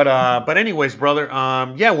 But anyways, brother,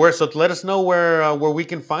 yeah, so let us know where we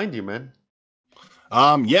can find you, man.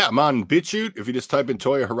 Yeah, I'm on BitChute. If you just type in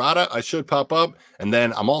Toyo Harada, I should pop up. And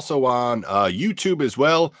then I'm also on YouTube as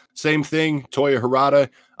well. Same thing, Toyo Harada.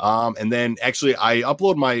 And then actually I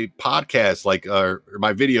upload my podcast, like or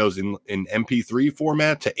my videos in MP3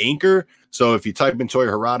 format to Anchor. So if you type in Toyo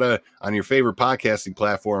Harada on your favorite podcasting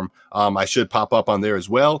platform, I should pop up on there as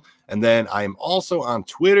well. And then I'm also on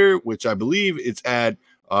Twitter, which I believe it's at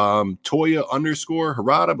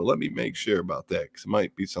Toya_Harada, but let me make sure about that because it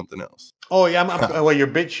might be something else. Oh yeah, well, your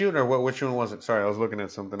BitChute or what? Which one was it? Sorry, I was looking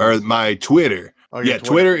at something Or else. my Twitter. Oh, yeah,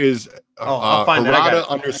 Twitter is I'll find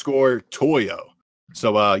Harada_Toyo.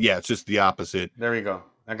 So yeah, it's just the opposite. There you go.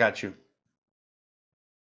 I got you.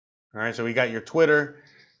 All right, so we got your Twitter,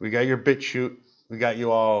 we got your BitChute, we got you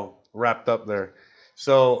all wrapped up there.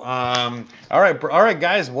 So, all right,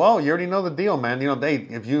 guys. Well, you already know the deal, man.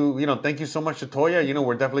 If thank you so much to Toya.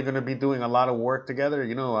 We're definitely going to be doing a lot of work together.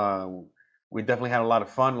 We definitely had a lot of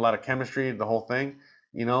fun, a lot of chemistry, the whole thing.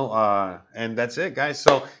 And that's it, guys.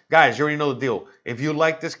 So, guys, you already know the deal. If you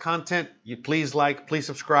like this content, please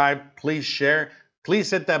subscribe, please share.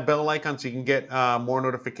 Please hit that bell icon so you can get more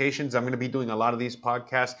notifications. I'm going to be doing a lot of these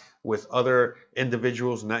podcasts with other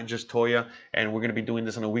individuals, not just Toya. And we're going to be doing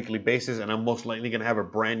this on a weekly basis. And I'm most likely going to have a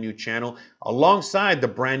brand new channel alongside the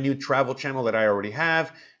brand new travel channel that I already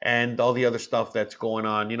have and all the other stuff that's going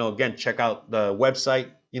on. Again, check out the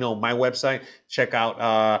website, my website. Check out,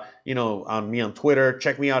 on me on Twitter.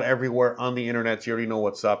 Check me out everywhere on the internet. You already know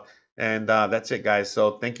what's up. And that's it, guys.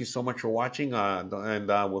 So thank you so much for watching. And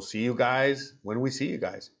we'll see you guys when we see you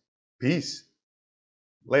guys. Peace.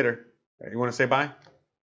 Later. You want to say bye?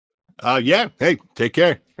 Yeah. Hey, take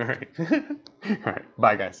care. All right. All right.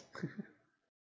 Bye, guys.